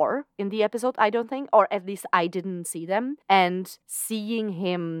before in the episode, I don't think, or at least I didn't see them. And seeing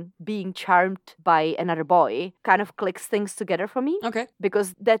him being charmed by another boy kind of clicks things together for me. Okay.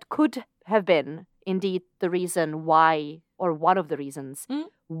 Because that could have been indeed the reason why, or one of the reasons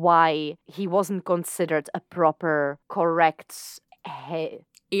why he wasn't considered a proper, correct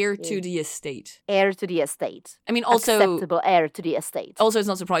heir to the estate. Heir to the estate. I mean, also acceptable heir to the estate. Also, it's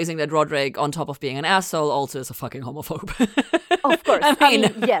not surprising that Roderick, on top of being an asshole, also is a fucking homophobe. Of course. I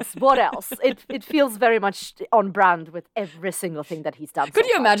mean, yes. What else? It feels very much on brand with every single thing that he's done. Could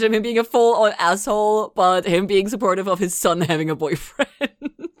you imagine him being a full-on asshole, but him being supportive of his son having a boyfriend?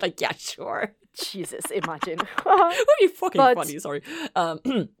 Like, yeah, sure. Jesus, imagine. Would be fucking funny, sorry.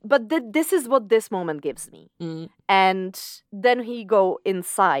 But this is what this moment gives me. And then he go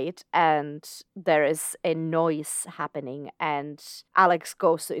inside and there is a noise happening and Alex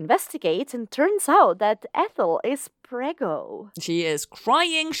goes to investigate and turns out that Ethel is preggo. She is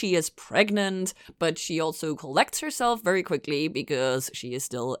crying, she is pregnant, but she also collects herself very quickly because she is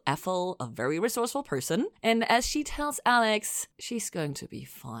still Ethel, a very resourceful person. And as she tells Alex, she's going to be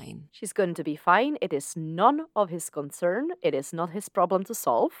fine. She's going to be fine. It is none of his concern. It is not his problem to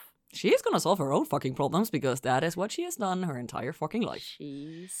solve. She is gonna solve her own fucking problems because that is what she has done her entire fucking life.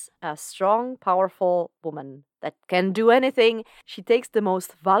 She's a strong, powerful woman that can do anything. She takes the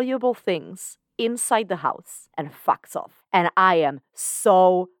most valuable things inside the house and fucks off. And I am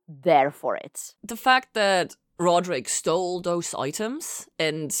so there for it. The fact that Roderick stole those items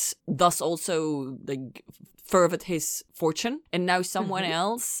and thus also like furthered his fortune, and now someone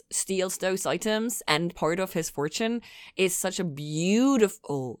else steals those items and part of his fortune is such a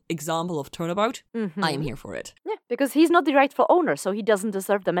beautiful example of turnabout. I am here for it. Yeah, because he's not the rightful owner, so he doesn't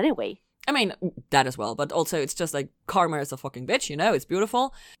deserve them anyway. I mean, that as well, but also it's just like karma is a fucking bitch, you know? It's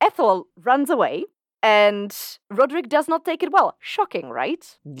beautiful. Ethel runs away, and Roderick does not take it well. Shocking,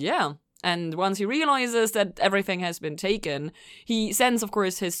 right? Yeah. And once he realizes that everything has been taken, he sends, of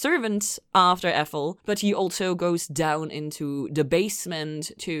course, his servant after Ethel, but he also goes down into the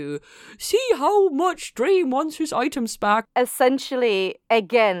basement to see how much Dream wants his items back. Essentially,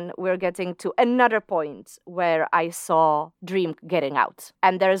 again, we're getting to another point where I saw Dream getting out.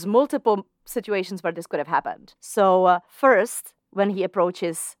 And there's multiple situations where this could have happened. So first, when he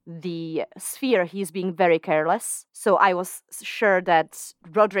approaches the sphere, he's being very careless. So I was sure that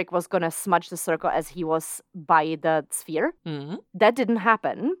Roderick was gonna smudge the circle as he was by the sphere. Mm-hmm. That didn't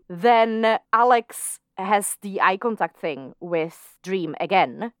happen. Then Alex has the eye contact thing with Dream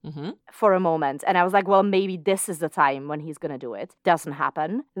again for a moment. And I was like, well, maybe this is the time when he's gonna do it. Doesn't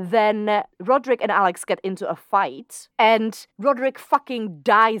happen. Then Roderick and Alex get into a fight and Roderick fucking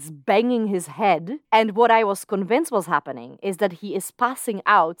dies banging his head. And what I was convinced was happening is that he is passing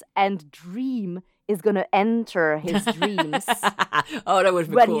out and Dream is gonna enter his dreams. Oh, that would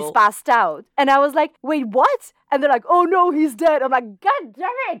be when cool. he's passed out. And I was like, wait, what? And they're like, oh no, he's dead. I'm like, God damn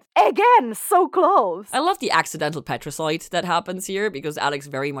it! Again, so close. I love the accidental patricide that happens here because Alex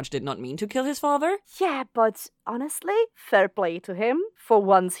very much did not mean to kill his father. Yeah, but honestly, fair play to him. For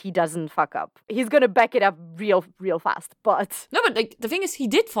once, he doesn't fuck up. He's gonna back it up real fast, but... No, but like, the thing is, he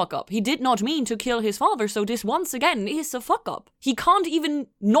did fuck up. He did not mean to kill his father, so this once again is a fuck up. He can't even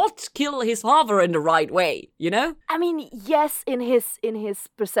not kill his father in the right way, you know? I mean, yes, in his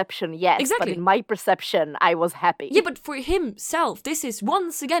perception, yes. Exactly. But in my perception, I was happy. Yeah, but for himself, this is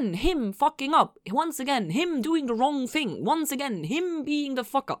once again him fucking up. Once again, him doing the wrong thing. Once again, him being the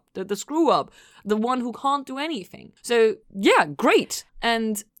fuck up, the screw up, the one who can't do anything. So, yeah, great.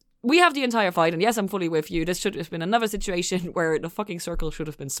 And we have the entire fight, and yes, I'm fully with you. This should have been another situation where the fucking circle should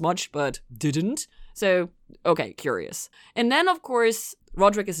have been smudged, but didn't. So, okay, curious. And then, of course,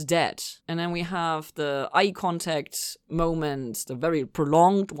 Roderick is dead. And then we have the eye contact moment, the very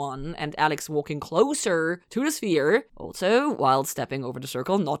prolonged one, and Alex walking closer to the sphere, also while stepping over the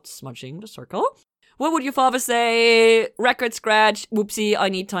circle, not smudging the circle. What would your father say? Record scratch, whoopsie, I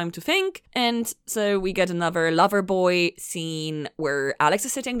need time to think. And so we get another lover boy scene where Alex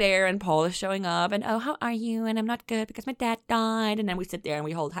is sitting there and Paul is showing up and, oh, how are you? And I'm not good because my dad died. And then we sit there and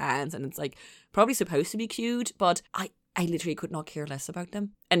we hold hands and it's like probably supposed to be cute, but I literally could not care less about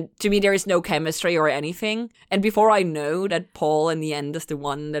them. And to me, there is no chemistry or anything. And before I know that Paul in the end is the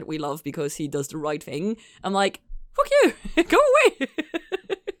one that we love because he does the right thing, I'm like, fuck you, go away.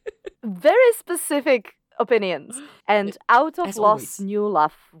 Very specific opinions. And out of As loss, always. new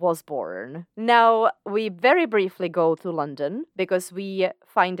love was born. Now, we very briefly go to London because we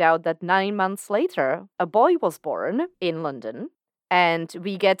find out that 9 months later, a boy was born in London. And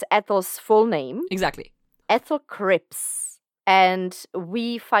we get Ethel's full name. Exactly. Ethel Cripps. And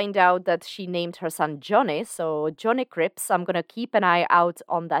we find out that she named her son Johnny. So Johnny Cripps, I'm going to keep an eye out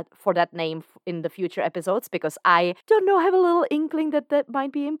on that for that name in the future episodes because I don't know, have a little inkling that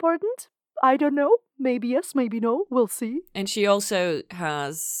might be important. I don't know. Maybe yes, maybe no. We'll see. And she also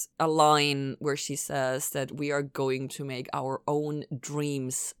has a line where she says that we are going to make our own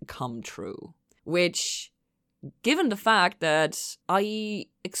dreams come true, which, given the fact that I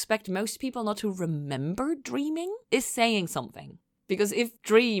expect most people not to remember dreaming, is saying something. Because if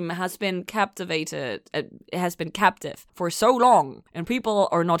Dream has been captive for so long, and people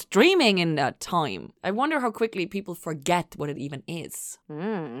are not dreaming in that time, I wonder how quickly people forget what it even is.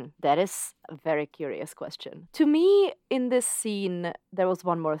 That is a very curious question. To me, in this scene, there was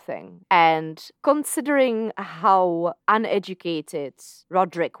one more thing. And considering how uneducated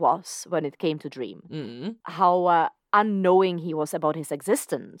Roderick was when it came to Dream, how unknowing he was about his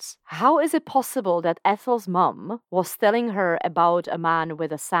existence. How is it possible that Ethel's mom was telling her about a man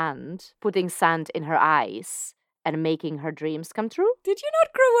with a sand, putting sand in her eyes, and making her dreams come true? Did you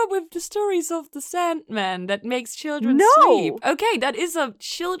not grow up with the stories of the Sandman that makes children No. sleep? Okay, that is a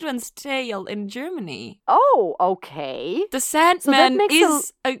children's tale in Germany. Oh, okay. The Sandman makes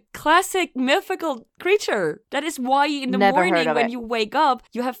is a classic mythical creature. That is why in the Never heard morning of when it. you wake up,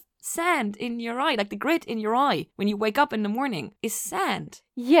 you have sand in your eye, like the grit in your eye when you wake up in the morning is sand.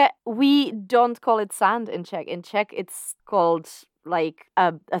 Yeah, we don't call it sand in Czech. In Czech, it's called like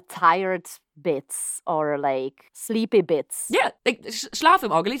a tired bits or like sleepy bits. Yeah, like schlaf im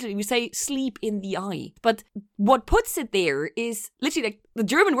Auge, literally we say sleep in the eye. But what puts it there is literally like the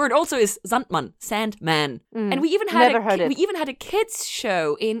German word also is Sandman, Sandman. And we even had a kids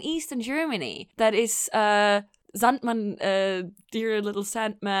show in Eastern Germany that is Sandman, dear little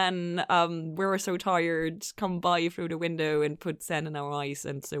Sandman, we're so tired, come by through the window and put sand in our eyes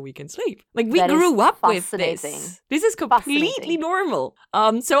and so we can sleep. Like, we grew up with this. This is completely normal.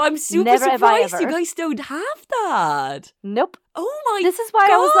 So I'm super surprised you guys don't have that. Nope. Oh my god. This is why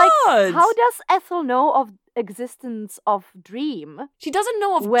I was like, how does Ethel know of existence of Dream? She doesn't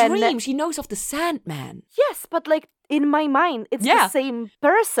know of Dream, she knows of the Sandman. Yes, but like, in my mind, it's the same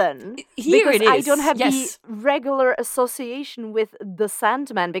person. Here because it is. I don't have the regular association with the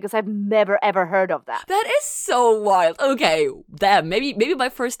Sandman because I've never ever heard of that. That is so wild. Okay, damn. Maybe my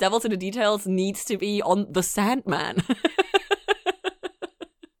first Devils in the Details needs to be on the Sandman.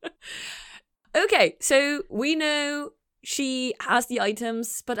 Okay, so we know she has the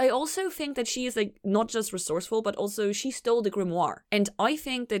items, but I also think that she is like not just resourceful, but also she stole the grimoire. And I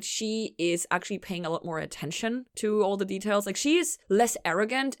think that she is actually paying a lot more attention to all the details. Like she is less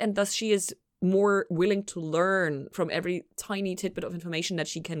arrogant, and thus she is more willing to learn from every tiny tidbit of information that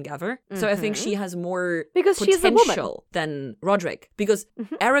she can gather. So I think she has more because she's a woman than Roderick. Because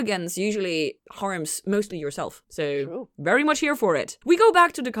arrogance usually harms mostly yourself. So very much here for it. We go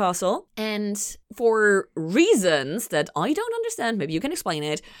back to the castle, and for reasons that I don't understand, maybe you can explain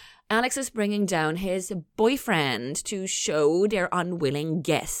it, Alex is bringing down his boyfriend to show their unwilling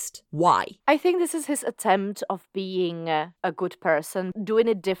guest. Why? I think this is his attempt of being a good person, doing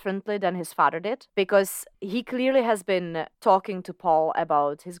it differently than his father did, because he clearly has been talking to Paul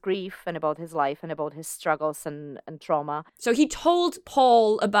about his grief and about his life and about his struggles and trauma. So he told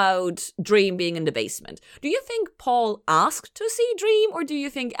Paul about Dream being in the basement. Do you think Paul asked to see Dream, or do you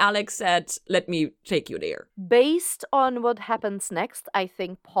think Alex said, let me take you there? Based on what happens next, I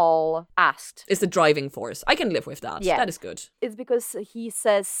think Paul asked. Is the driving force. I can live with that. Yeah. That is good. It's because he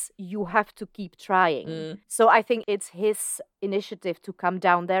says you have to keep trying. So I think it's his initiative to come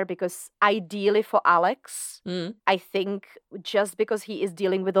down there, because ideally for Alex, I think just because he is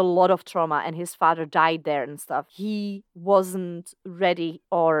dealing with a lot of trauma and his father died there and stuff, he wasn't ready,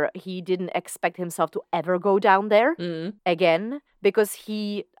 or he didn't expect himself to ever go down there again, because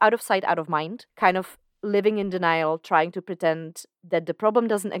he, out of sight, out of mind, kind of living in denial, trying to pretend that the problem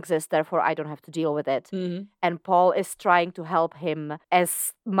doesn't exist, therefore I don't have to deal with it. And Paul is trying to help him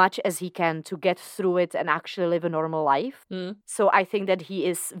as much as he can to get through it and actually live a normal life. So I think that he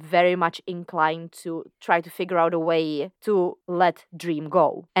is very much inclined to try to figure out a way to let Dream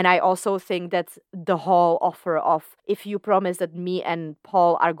go. And I also think that the whole offer of, if you promise that me and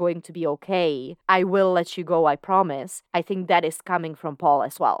Paul are going to be okay, I will let you go, I promise. I think that is coming from Paul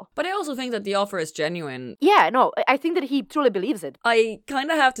as well. But I also think that the offer is genuine. Yeah, no, I think that he truly believes it. I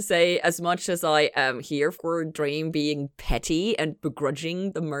kind of have to say, as much as I am here for Dream being petty and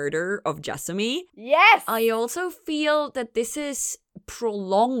begrudging the murder of Jessamine, yes, I also feel that this is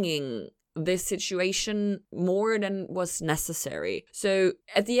prolonging this situation more than was necessary. So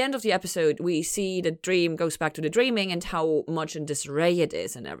at the end of the episode, we see that Dream goes back to the dreaming and how much in disarray it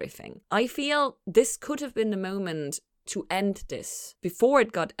is and everything. I feel this could have been the moment to end this before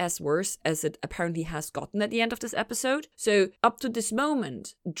it got as worse as it apparently has gotten at the end of this episode. So up to this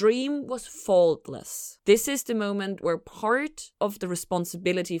moment, Dream was faultless. This is the moment where part of the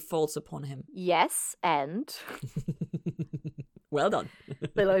responsibility falls upon him. Yes, and... Well done.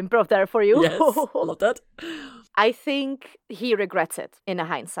 Little improv there for you. Yes, love that. I think he regrets it in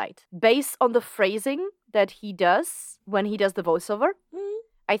hindsight. Based on the phrasing that he does when he does the voiceover,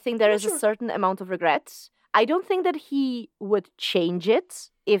 I think there is a certain amount of regret. I don't think that he would change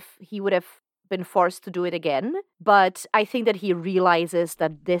it if he would have been forced to do it again, but I think that he realizes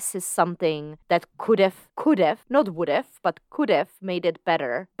that this is something that could have, not would have, but could have made it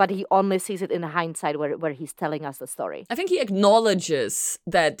better, but he only sees it in hindsight where he's telling us the story. I think he acknowledges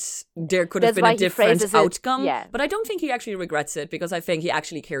that there could have been a different outcome, but I don't think he actually regrets it, because I think he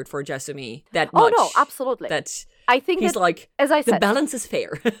actually cared for Jessamine that much. Oh no, absolutely. That I think he's that, like, as I said, the balance is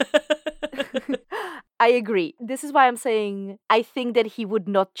fair. I agree. This is why I'm saying I think that he would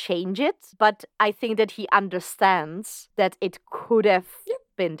not change it, but I think that he understands that it could have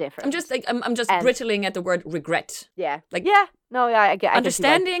been different. I'm just brittling at the word regret. Yeah. Like, yeah. No, yeah, I get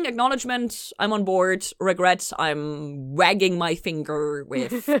understanding, acknowledgement, I'm on board. Regret, I'm wagging my finger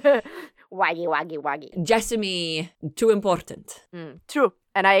with. Waggy. Jessamine, too important. True.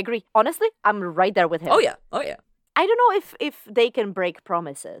 And I agree. Honestly, I'm right there with him. Oh yeah. I don't know if they can break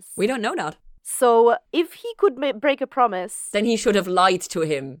promises. We don't know that. So if he could break a promise... Then he should have lied to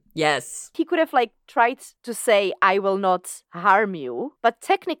him. Yes. He could have tried to say, I will not harm you. But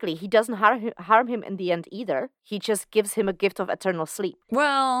technically, he doesn't harm him in the end either. He just gives him a gift of eternal sleep.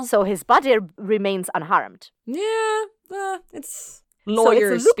 Well... So his body remains unharmed. Yeah, it's... lawyer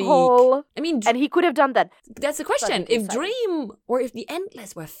so it's a loophole. Speak. I mean, and he could have done that. That's the question. If Dream or if the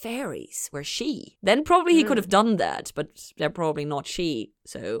Endless were fairies, were she, then probably he could have done that. But they're probably not she,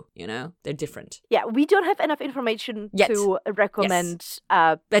 so they're different. Yeah, we don't have enough information to recommend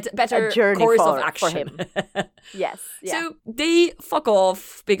better a journey course of action for him. Yes. Yeah. So they fuck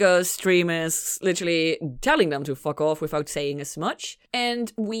off because Dream is literally telling them to fuck off without saying as much.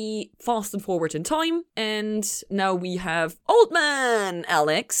 And we fast and forward in time, and now we have Old Man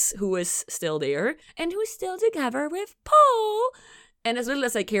Alex, who is still there and who's still together with Paul. And as little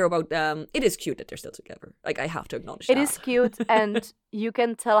as I care about them, it is cute that they're still together. Like, I have to acknowledge It that. is cute, and you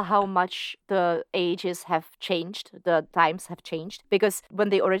can tell how much the ages have changed, the times have changed. Because when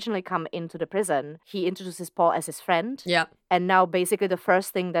they originally come into the prison, he introduces Paul as his friend. Yeah. And now basically the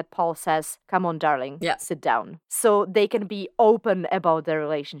first thing that Paul says, come on, darling, Yeah. sit down. So they can be open about their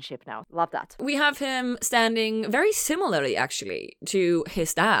relationship now. Love that. We have him standing very similarly, actually, to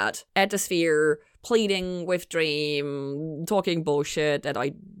his dad at the Sphere, pleading with Dream, talking bullshit that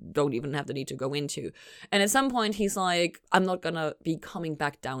I don't even have the need to go into. And at some point, he's like, I'm not gonna be coming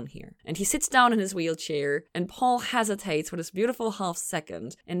back down here. And he sits down in his wheelchair, and Paul hesitates for this beautiful half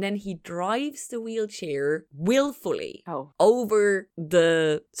second, and then he drives the wheelchair willfully over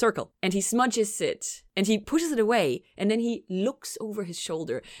the circle, and he smudges it. And he pushes it away, and then he looks over his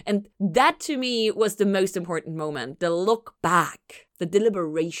shoulder. And that, to me, was the most important moment. The look back, the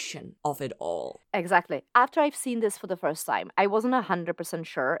deliberation of it all. Exactly. After I've seen this for the first time, I wasn't 100%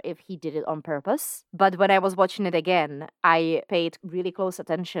 sure if he did it on purpose. But when I was watching it again, I paid really close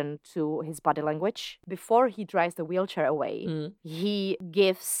attention to his body language. Before he drives the wheelchair away, he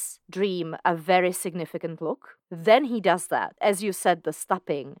gives Dream a very significant look. Then he does that, as you said, the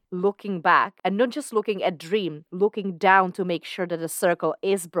stopping, looking back, and not just looking at Dream, looking down to make sure that the circle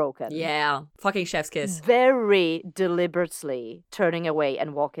is broken. Yeah, fucking chef's kiss. Very deliberately turning away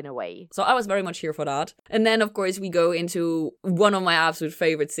and walking away. So I was very much here for that. And then, of course, we go into one of my absolute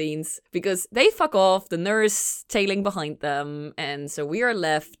favorite scenes, because they fuck off, the nurse tailing behind them, and so we are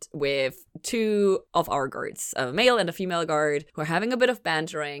left with two of our guards, a male and a female guard, who are having a bit of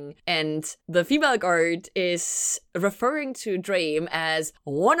bantering, and the female guard is referring to Dream as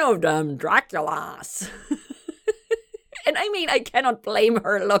one of them Draculas. And I mean, I cannot blame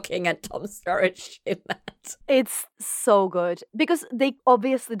her looking at Tom Sturridge in that. It's so good, because they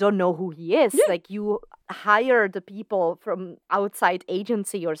obviously don't know who he is. Yeah. Like, you hire the people from outside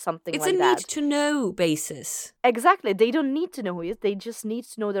agency or something it's like that. It's a need-to-know basis. Exactly. They don't need to know who he is. They just need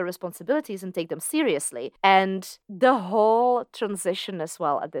to know their responsibilities and take them seriously. And the whole transition as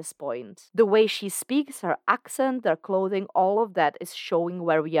well at this point, the way she speaks, her accent, their clothing, all of that is showing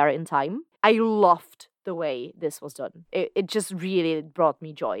where we are in time. I loved the way this was done. It just really brought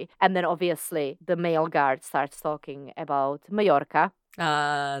me joy. And then obviously the male guard starts talking about Mallorca.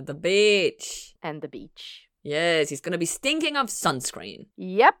 The beach. And the beach. Yes, he's gonna be stinking of sunscreen.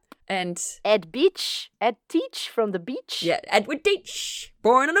 Yep. And Ed Teach from the beach. Yeah, Edward Teach,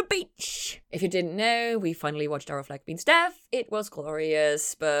 born on a beach. If you didn't know, we finally watched our Flag Beans Death. It was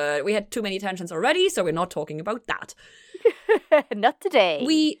glorious, but we had too many tangents already, so we're not talking about that. Not today.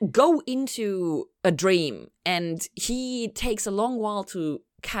 We go into a dream, and he takes a long while to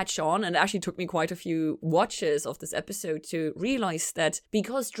catch on, and it actually took me quite a few watches of this episode to realize that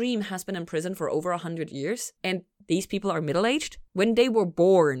because Dream has been in prison for over 100 years, and these people are middle-aged, when they were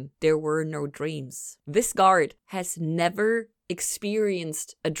born, there were no dreams. This guard has never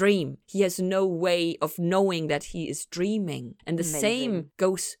experienced a dream. He has no way of knowing that he is dreaming. And the same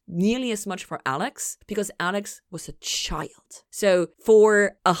goes nearly as much for Alex, because Alex was a child. So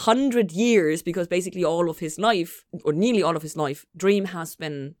for 100 years, because basically all of his life, or nearly all of his life, Dream has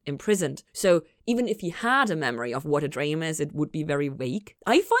been imprisoned. So even if he had a memory of what a dream is, it would be very vague.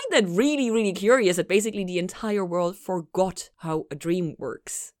 I find that really, really curious that basically the entire world forgot how a dream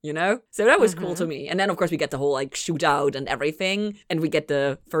works, you know? So that was cool to me. And then, of course, we get the whole, like, shootout and everything. And we get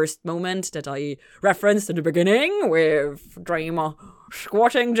the first moment that I referenced in the beginning with Dream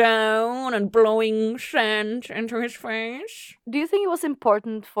squatting down and blowing sand into his face. Do you think it was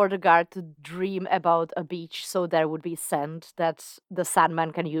important for the guard to dream about a beach so there would be sand that the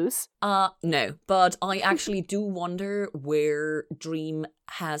Sandman can use? No. But I actually do wonder where Dream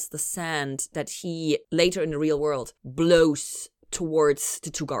has the sand that he, later in the real world, blows towards the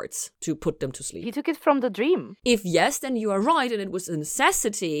two guards to put them to sleep. He took it from the dream. If yes, then you are right, and it was a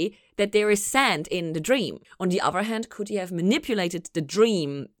necessity that there is sand in the dream. On the other hand, could he have manipulated the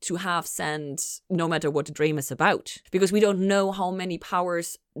dream to have sand no matter what the dream is about? Because we don't know how many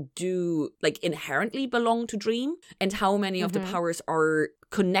powers do, like, inherently belong to Dream, and how many of the powers are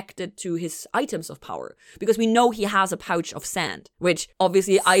connected to his items of power. Because we know he has a pouch of sand, which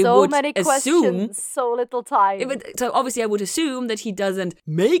obviously I would many assume... questions, so little time. So obviously I would assume that he doesn't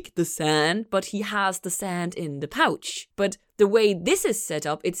make the sand, but he has the sand in the pouch. But the way this is set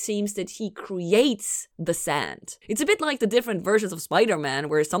up, it seems that he creates the sand. It's a bit like the different versions of Spider-Man,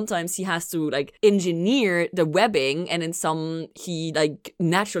 where sometimes he has to, like, engineer the webbing, and in some he, like,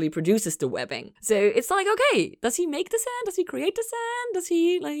 naturally produces the webbing. So it's like, okay, does he make the sand? Does he create the sand? Does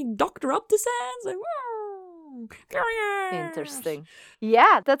he, like, doctor up the sand? Like, curious. Interesting.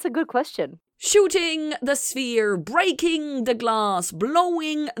 Yeah, that's a good question. shooting the sphere, breaking the glass,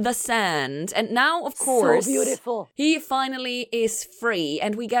 blowing the sand. And now, of course, so beautiful. He finally is free.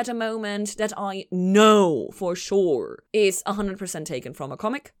 And we get a moment that I know for sure is 100% taken from a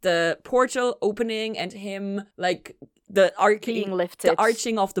comic. The portal opening and him, like, the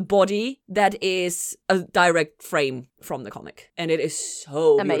arching of the body, that is a direct frame from the comic. And it is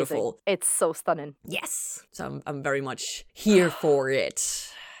so amazing. Beautiful. It's so stunning. Yes. So I'm very much here for it.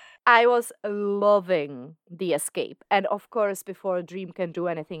 I was loving the escape. And of course, before Dream can do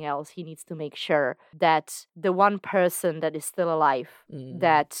anything else, he needs to make sure that the one person that is still alive,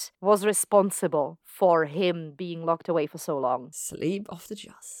 that was responsible for him being locked away for so long. Sleep of the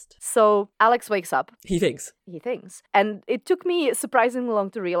just. So Alex wakes up. He thinks. And it took me surprisingly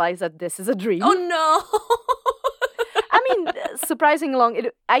long to realize that this is a dream. Oh no! I mean, surprisingly long.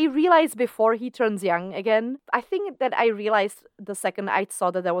 I realized before he turns young again. I think that I realized the second I saw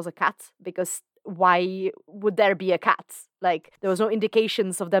that there was a cat, because why would there be a cat? Like, there was no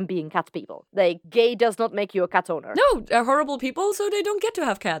indications of them being cat people. Like, gay does not make you a cat owner. No, they're horrible people, so they don't get to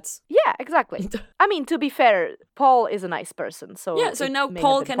have cats. Yeah, exactly. I mean, to be fair, Paul is a nice person, so... Yeah, so now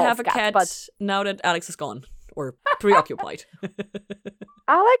Paul can have a cat, but now that Alex is gone. Or preoccupied.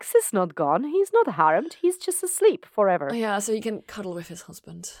 Alex is not gone. He's not harmed. He's just asleep forever. Yeah, so he can cuddle with his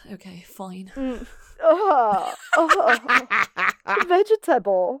husband. Okay, fine.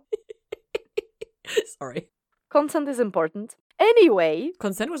 Vegetable. Sorry. Consent is important. Anyway.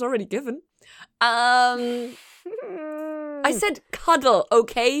 Consent was already given. I said cuddle,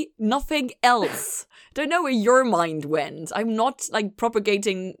 okay? Nothing else. Don't know where your mind went. I'm not, like,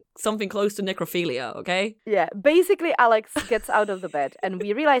 propagating something close to necrophilia, okay? Yeah, basically Alex gets out of the bed and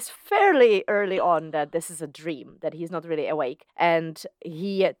we realize fairly early on that this is a dream, that he's not really awake. And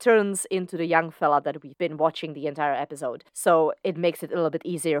he turns into the young fella that we've been watching the entire episode. So it makes it a little bit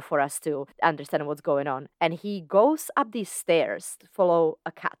easier for us to understand what's going on. And he goes up these stairs to follow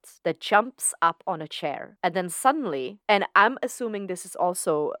a cat that jumps up on a chair. And then suddenly, and I'm assuming this is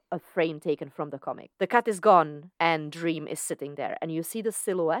also a frame taken from the comic, the cat is gone and Dream is sitting there. And you see the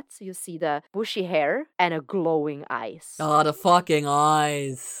silhouette, you see the bushy hair and a glowing eyes. Oh, the fucking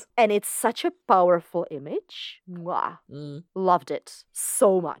eyes. And it's such a powerful image. Mwah. Loved it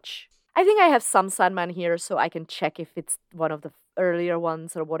so much. I think I have some Sandman here, so I can check if it's one of the earlier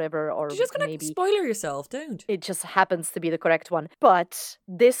ones or whatever, or you're just gonna maybe spoiler yourself, don't. It just happens to be the correct one. But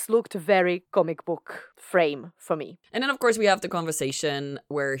this looked very comic book frame for me. And then, of course, we have the conversation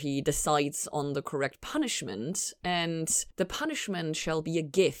where he decides on the correct punishment, and the punishment shall be a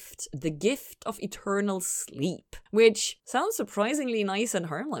gift, the gift of eternal sleep, which sounds surprisingly nice and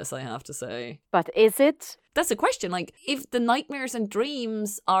harmless, I have to say. But is it? That's the question. Like, if the nightmares and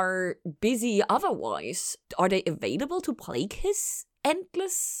dreams are busy otherwise, are they available to plague his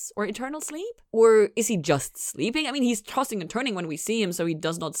endless or eternal sleep? Or is he just sleeping? I mean, he's tossing and turning when we see him, so he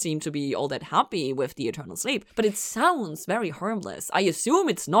does not seem to be all that happy with the eternal sleep. But it sounds very harmless. I assume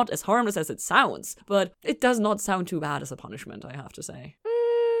it's not as harmless as it sounds, but it does not sound too bad as a punishment, I have to say.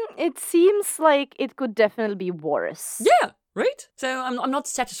 It seems like it could definitely be worse. Yeah, right? So I'm not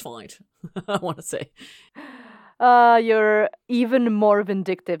satisfied, I want to say. You're even more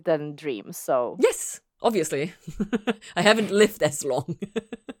vindictive than Dream, so... Yes, obviously. I haven't lived as long.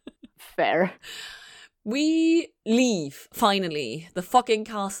 Fair. We leave, finally, the fucking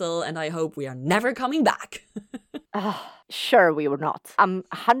castle, and I hope we are never coming back. Sure we were not. I'm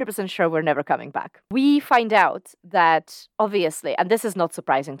 100% sure we're never coming back. We find out that, obviously, and this is not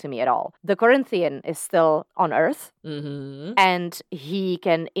surprising to me at all, the Corinthian is still on Earth, and he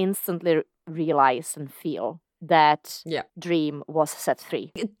can instantly realize and feel that Dream was set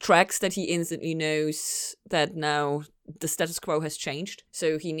free. It tracks that he instantly knows that now the status quo has changed,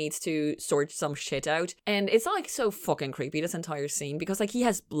 so he needs to sort some shit out. And it's like so fucking creepy, this entire scene, because like he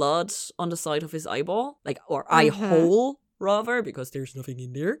has blood on the side of his eyeball, like, or eye hole rather, because there's nothing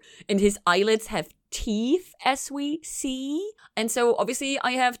in there, and his eyelids have teeth, as we see. And so obviously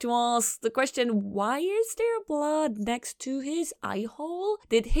I have to ask the question, why is there blood next to his eye hole?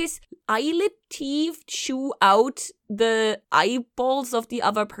 Did his eyelid teeth chew out the eyeballs of the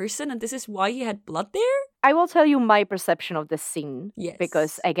other person, and this is why he had blood there? I will tell you my perception of this scene. Yes.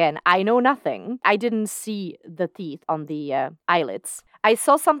 Because, again, I know nothing. I didn't see the teeth on the eyelids. I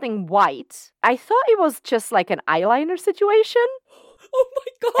saw something white. I thought it was just like an eyeliner situation. Oh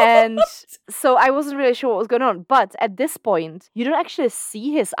my god! And so I wasn't really sure what was going on. But at this point, you don't actually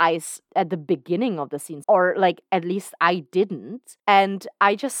see his eyes at the beginning of the scene. Or, like, at least I didn't. And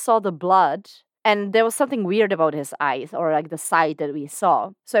I just saw the blood. And there was something weird about his eyes, or like the side that we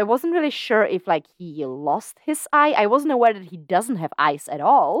saw. So I wasn't really sure if like he lost his eye. I wasn't aware that he doesn't have eyes at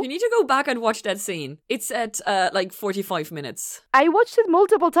all. You need to go back and watch that scene. It's at like 45 minutes. I watched it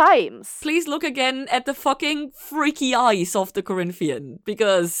multiple times. Please look again at the fucking freaky eyes of the Corinthian,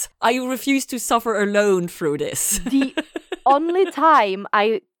 because I refuse to suffer alone through this. The only time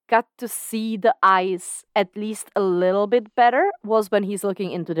I got to see the eyes at least a little bit better was when he's looking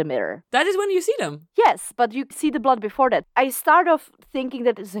into the mirror. That is when you see them. Yes, but you see the blood before that. I start off thinking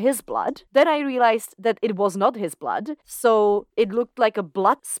that it's his blood. Then I realized that it was not his blood. So it looked like a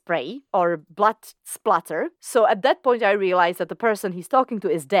blood spray or blood splatter. So at that point, I realized that the person he's talking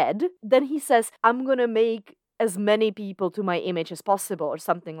to is dead. Then he says, I'm gonna make as many people to my image as possible or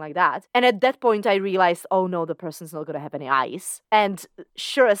something like that. And at that point I realized, oh no, the person's not gonna have any eyes. And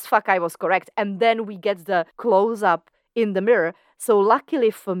sure as fuck I was correct. And then we get the close-up in the mirror. So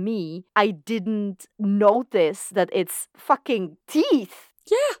luckily for me, I didn't notice that it's fucking teeth.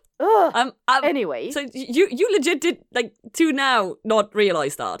 Yeah. Ugh. Anyway. So you legit did, like, to now not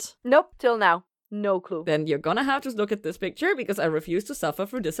realize that? Nope, till now. No clue. Then you're gonna have to look at this picture, because I refuse to suffer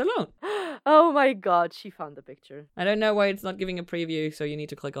through this alone. Oh my god, she found the picture. I don't know why it's not giving a preview, so you need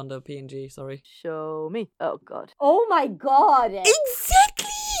to click on the PNG, sorry. Show me. Oh god. Oh my god!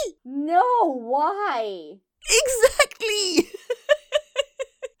 Exactly! No, why? Exactly!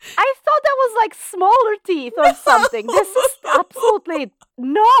 I thought that was like smaller teeth or something. This is absolutely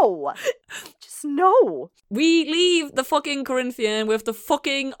no. Just no. We leave the fucking Corinthian with the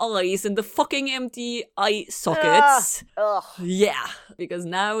fucking eyes and the fucking empty eye sockets. Ugh. Yeah, because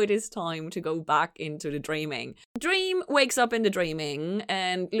now it is time to go back into the dreaming. Dream wakes up in the dreaming,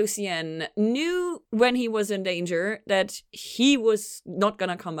 and Lucien knew when he was in danger that he was not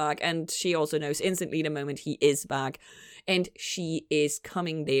gonna come back, and she also knows instantly the moment he is back. And she is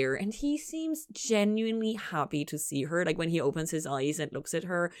coming there, and he seems genuinely happy to see her. Like when he opens his eyes and looks at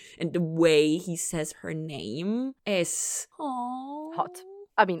her, and the way he says her name is aww. Hot.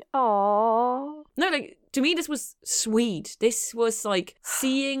 I mean, aww. No, like, to me, this was sweet. This was like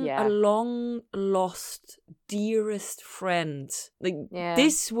seeing a long lost dearest friend. Like,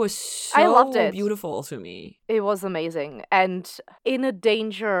 this was so I loved it. Beautiful to me. It was amazing. And in a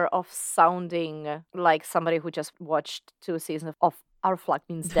danger of sounding like somebody who just watched 2 seasons of Our Flag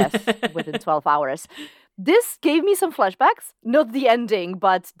Means Death within 12 hours, this gave me some flashbacks. Not the ending,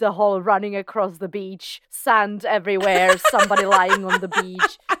 but the whole running across the beach, sand everywhere, somebody lying on the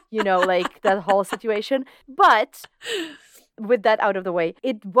beach, you know, like that whole situation. But with that out of the way,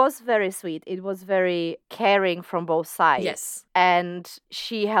 it was very sweet. It was very caring from both sides. Yes. And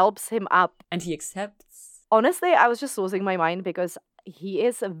she helps him up. And he accepts. Honestly, I was just losing my mind because he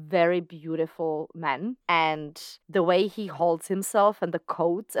is a very beautiful man, and the way he holds himself and the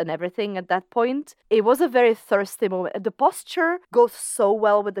coat and everything at that point, it was a very thirsty moment. The posture goes so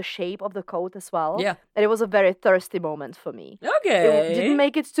well with the shape of the coat as well. Yeah. And it was a very thirsty moment for me. Okay. It didn't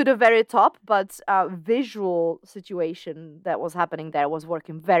make it to the very top, but visual situation that was happening there was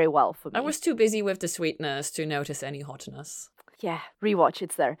working very well for me. I was too busy with the sweetness to notice any hotness. Yeah, rewatch,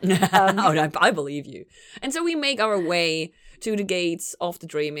 it's there. I believe you. And so we make our way to the gates of the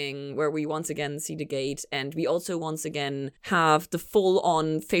dreaming, where we once again see the gate, and we also once again have the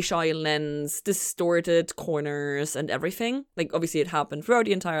full-on fisheye lens, distorted corners and everything. Like, obviously it happened throughout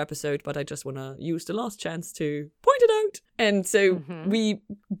the entire episode, but I just want to use the last chance to point it out. And so we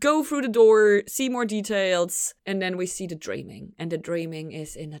go through the door, see more details, and then we see the dreaming. And the dreaming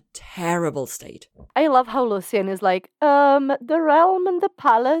is in a terrible state. I love how Lucien is like, the realm and the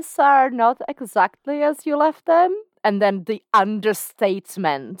palace are not exactly as you left them. And then the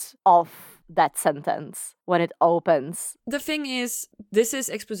understatement of that sentence when it opens. The thing is, this is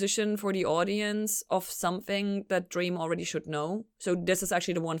exposition for the audience of something that Dream already should know. So this is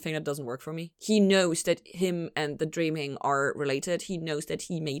actually the one thing that doesn't work for me. He knows that him and the dreaming are related. He knows that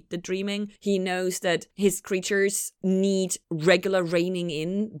he made the dreaming. He knows that his creatures need regular reining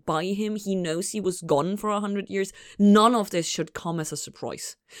in by him. He knows he was gone for 100 years. None of this should come as a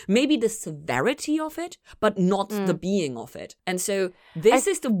surprise. Maybe the severity of it, but not the being of it. And so this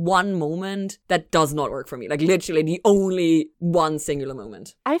is the one moment that does not work for me. Like, literally the only one singular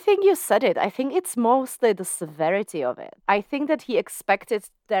moment. I think you said it. I think it's mostly the severity of it. I think that he expected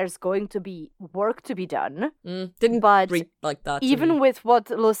there's going to be work to be done. Didn't read like that. Even with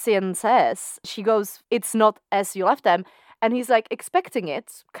what Lucien says, she goes, it's not as you left them. And he's like expecting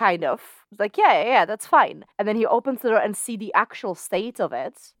it, kind of. Like, yeah, that's fine. And then he opens the door and see the actual state of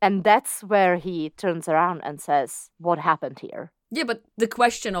it. And that's where he turns around and says, what happened here? Yeah, but the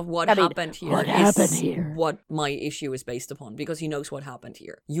question of what happened here what my issue is based upon, because he knows what happened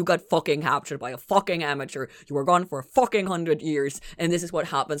here. You got fucking captured by a fucking amateur. You were gone for a fucking 100 years, and this is what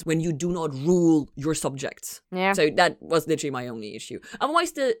happens when you do not rule your subjects. Yeah. So that was literally my only issue.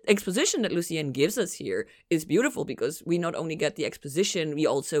 Otherwise, the exposition that Lucien gives us here is beautiful, because we not only get the exposition, we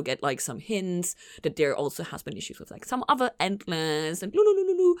also get like some hints that there also has been issues with like some other endless and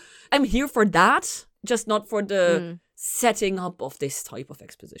I'm here for that, just not for the setting up of this type of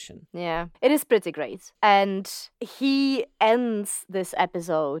exposition. Yeah, it is pretty great. And he ends this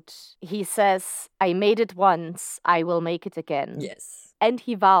episode. He says, I made it once, I will make it again. Yes. And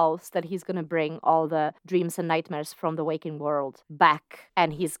he vows that he's going to bring all the dreams and nightmares from the waking world back.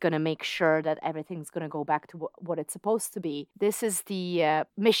 And he's going to make sure that everything's going to go back to what it's supposed to be. This is the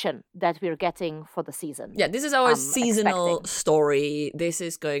mission that we're getting for the season. Yeah, this is our seasonal story. This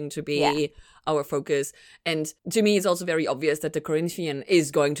is going to be our focus. And to me, it's also very obvious that the Corinthian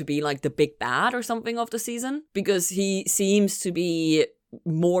is going to be like the big bad or something of the season, because he seems to be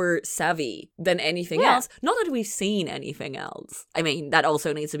more savvy than anything else. Not that we've seen anything else. I mean, that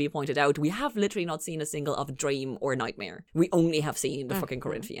also needs to be pointed out. We have literally not seen a single of dream or nightmare. We only have seen the fucking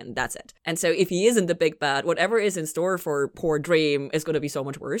Corinthian. That's it. And so if he isn't the big bad, whatever is in store for poor Dream is going to be so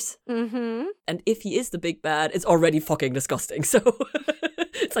much worse. Mm-hmm. And if he is the big bad, it's already fucking disgusting. So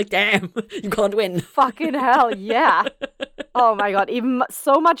it's like, damn, you can't win. Fucking hell, yeah. Oh my god, even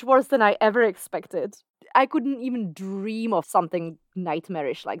so much worse than I ever expected. I couldn't even dream of something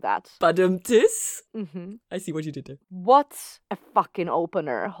nightmarish like that. But this? Mm-hmm. I see what you did there. What a fucking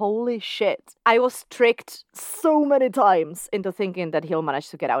opener. Holy shit. I was tricked so many times into thinking that he'll manage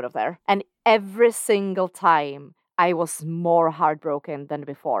to get out of there. And every single time, I was more heartbroken than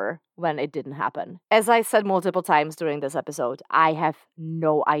before when it didn't happen. As I said multiple times during this episode, I have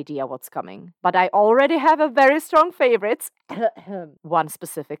no idea what's coming. But I already have a very strong favorite. One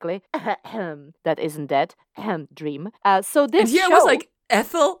specifically. That isn't dead. Dream. So this and here show... was like,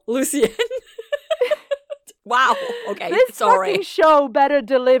 Ethel, Lucien. Wow. Okay, this sorry. fucking show better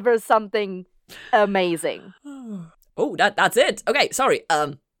deliver something amazing. Oh, that's it. Okay, sorry.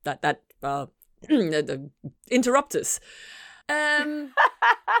 Interrupt us.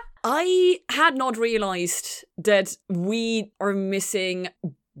 I had not realized that we are missing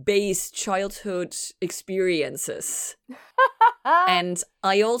base childhood experiences. And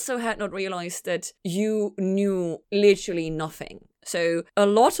I also had not realized that you knew literally nothing. So a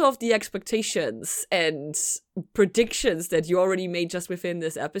lot of the expectations and predictions that you already made just within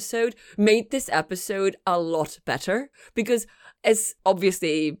this episode made this episode a lot better, because as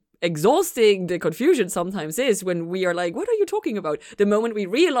obviously exhausting the confusion sometimes is when we are like, what are you talking about? The moment we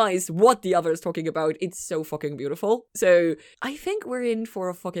realize what the other is talking about, it's so fucking beautiful. So I think we're in for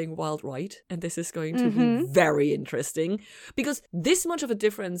a fucking wild ride, and this is going to be very interesting, because this much of a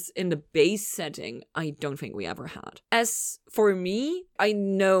difference in the base setting, I don't think we ever had. As for me, I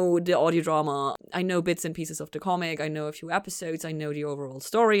know the audio drama, I know bits and pieces of the comic, I know a few episodes, I know the overall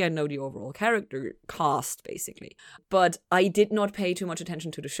story, I know the overall character cast, basically. But I did not pay too much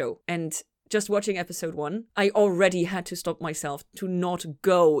attention to the show. And just watching episode 1, I already had to stop myself to not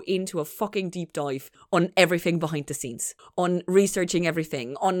go into a fucking deep dive on everything behind the scenes, on researching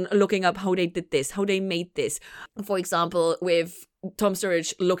everything, on looking up how they did this, how they made this. For example, with Tom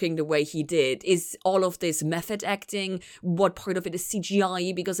Sturridge looking the way he did, is all of this method acting? What part of it is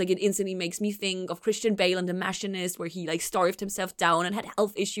CGI? Because like it instantly makes me think of Christian Bale and The Machinist, where he like starved himself down and had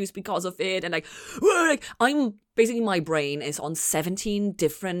health issues because of it. And like I'm basically, my brain is on 17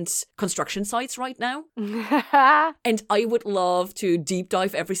 different construction sites right now. And I would love to deep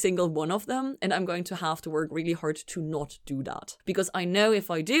dive every single one of them. And I'm going to have to work really hard to not do that. Because I know if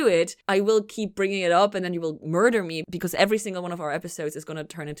I do it, I will keep bringing it up and then you will murder me, because every single one of our episodes is going to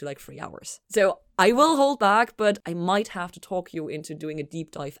turn into like 3 hours. So I will hold back, but I might have to talk you into doing a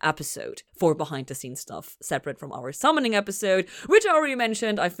deep dive episode for behind the scenes stuff, separate from our summoning episode, which I already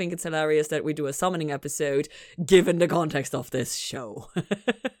mentioned. I think it's hilarious that we do a summoning episode, given the context of this show.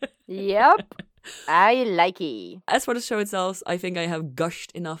 Yep. I like it. As for the show itself, I think I have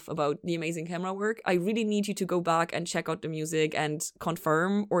gushed enough about the amazing camera work. I really need you to go back and check out the music and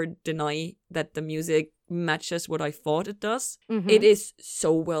confirm or deny that the music matches what I thought it does. Mm-hmm. It is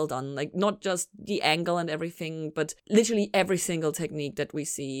so well done. Like, not just the angle and everything, but literally every single technique that we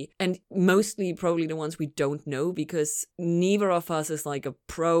see. And mostly probably the ones we don't know, because neither of us is like a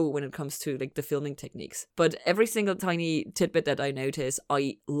pro when it comes to like the filming techniques. But every single tiny tidbit that I notice,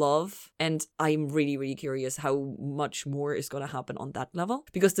 I love. And I'm really, really curious how much more is going to happen on that level.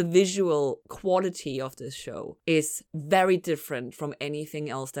 Because the visual quality of this show is very different from anything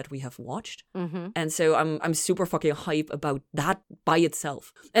else that we have watched. finished. And so I'm super fucking hype about that by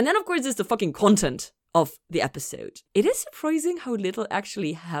itself. And then, of course, there's the fucking content of the episode. It is surprising how little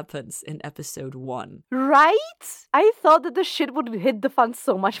actually happens in episode 1. Right? I thought that the shit would hit the fan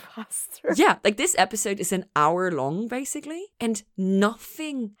so much faster. Yeah, like this episode is an hour long, basically, and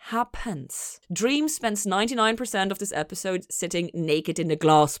nothing happens. Dream spends 99% of this episode sitting naked in a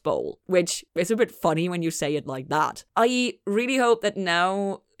glass bowl, which is a bit funny when you say it like that. I really hope that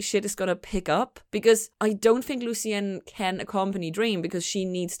now shit is gonna pick up, because I don't think Lucienne can accompany Dream because she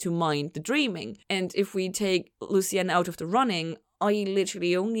needs to mind the dreaming. And if we take Lucienne out of the running, I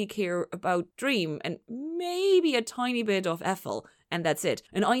literally only care about Dream and maybe a tiny bit of Ethel, and that's it.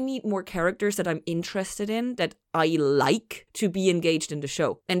 And I need more characters that I'm interested in, that I like, to be engaged in the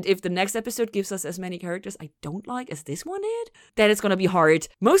show. And if the next episode gives us as many characters I don't like as this one did, then it's gonna be hard,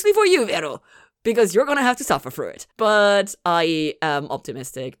 mostly for you, Vero, because you're gonna have to suffer through it. But I am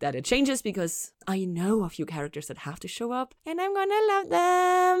optimistic that it changes, because I know a few characters that have to show up, and I'm gonna love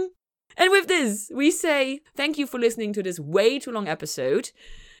them. And with this, we say thank you for listening to this way too long episode.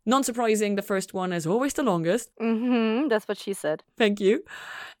 Non-surprising, the first one is always the longest. That's what she said. Thank you.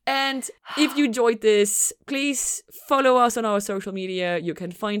 And if you enjoyed this, please follow us on our social media. You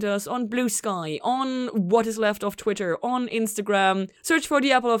can find us on Blue Sky, on What Is Left of Twitter, on Instagram. Search for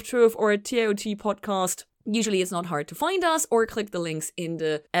The Apple of Truth or a TAOT podcast. Usually it's not hard to find us, or click the links in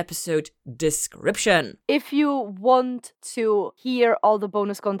the episode description. If you want to hear all the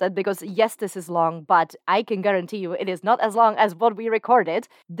bonus content, because yes, this is long, but I can guarantee you it is not as long as what we recorded,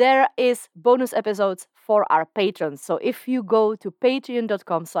 there is bonus episodes for our patrons. So if you go to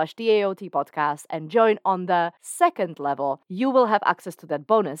patreon.com/TAOT podcast and join on the second level, you will have access to that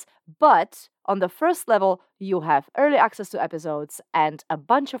bonus. But on the first level, you have early access to episodes and a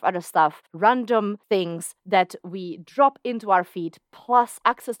bunch of other stuff, random things that we drop into our feed, plus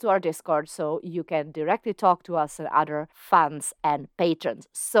access to our Discord, so you can directly talk to us and other fans and patrons.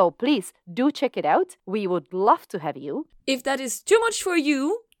 So please do check it out. We would love to have you. If that is too much for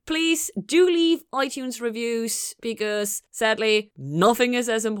you, please do leave iTunes reviews, because sadly, nothing is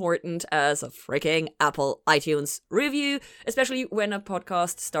as important as a freaking Apple iTunes review, especially when a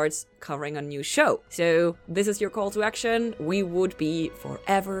podcast starts covering a new show. So this is your call to action. We would be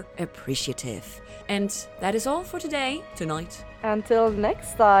forever appreciative. And that is all for tonight. Until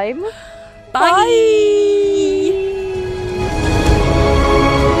next time. Bye!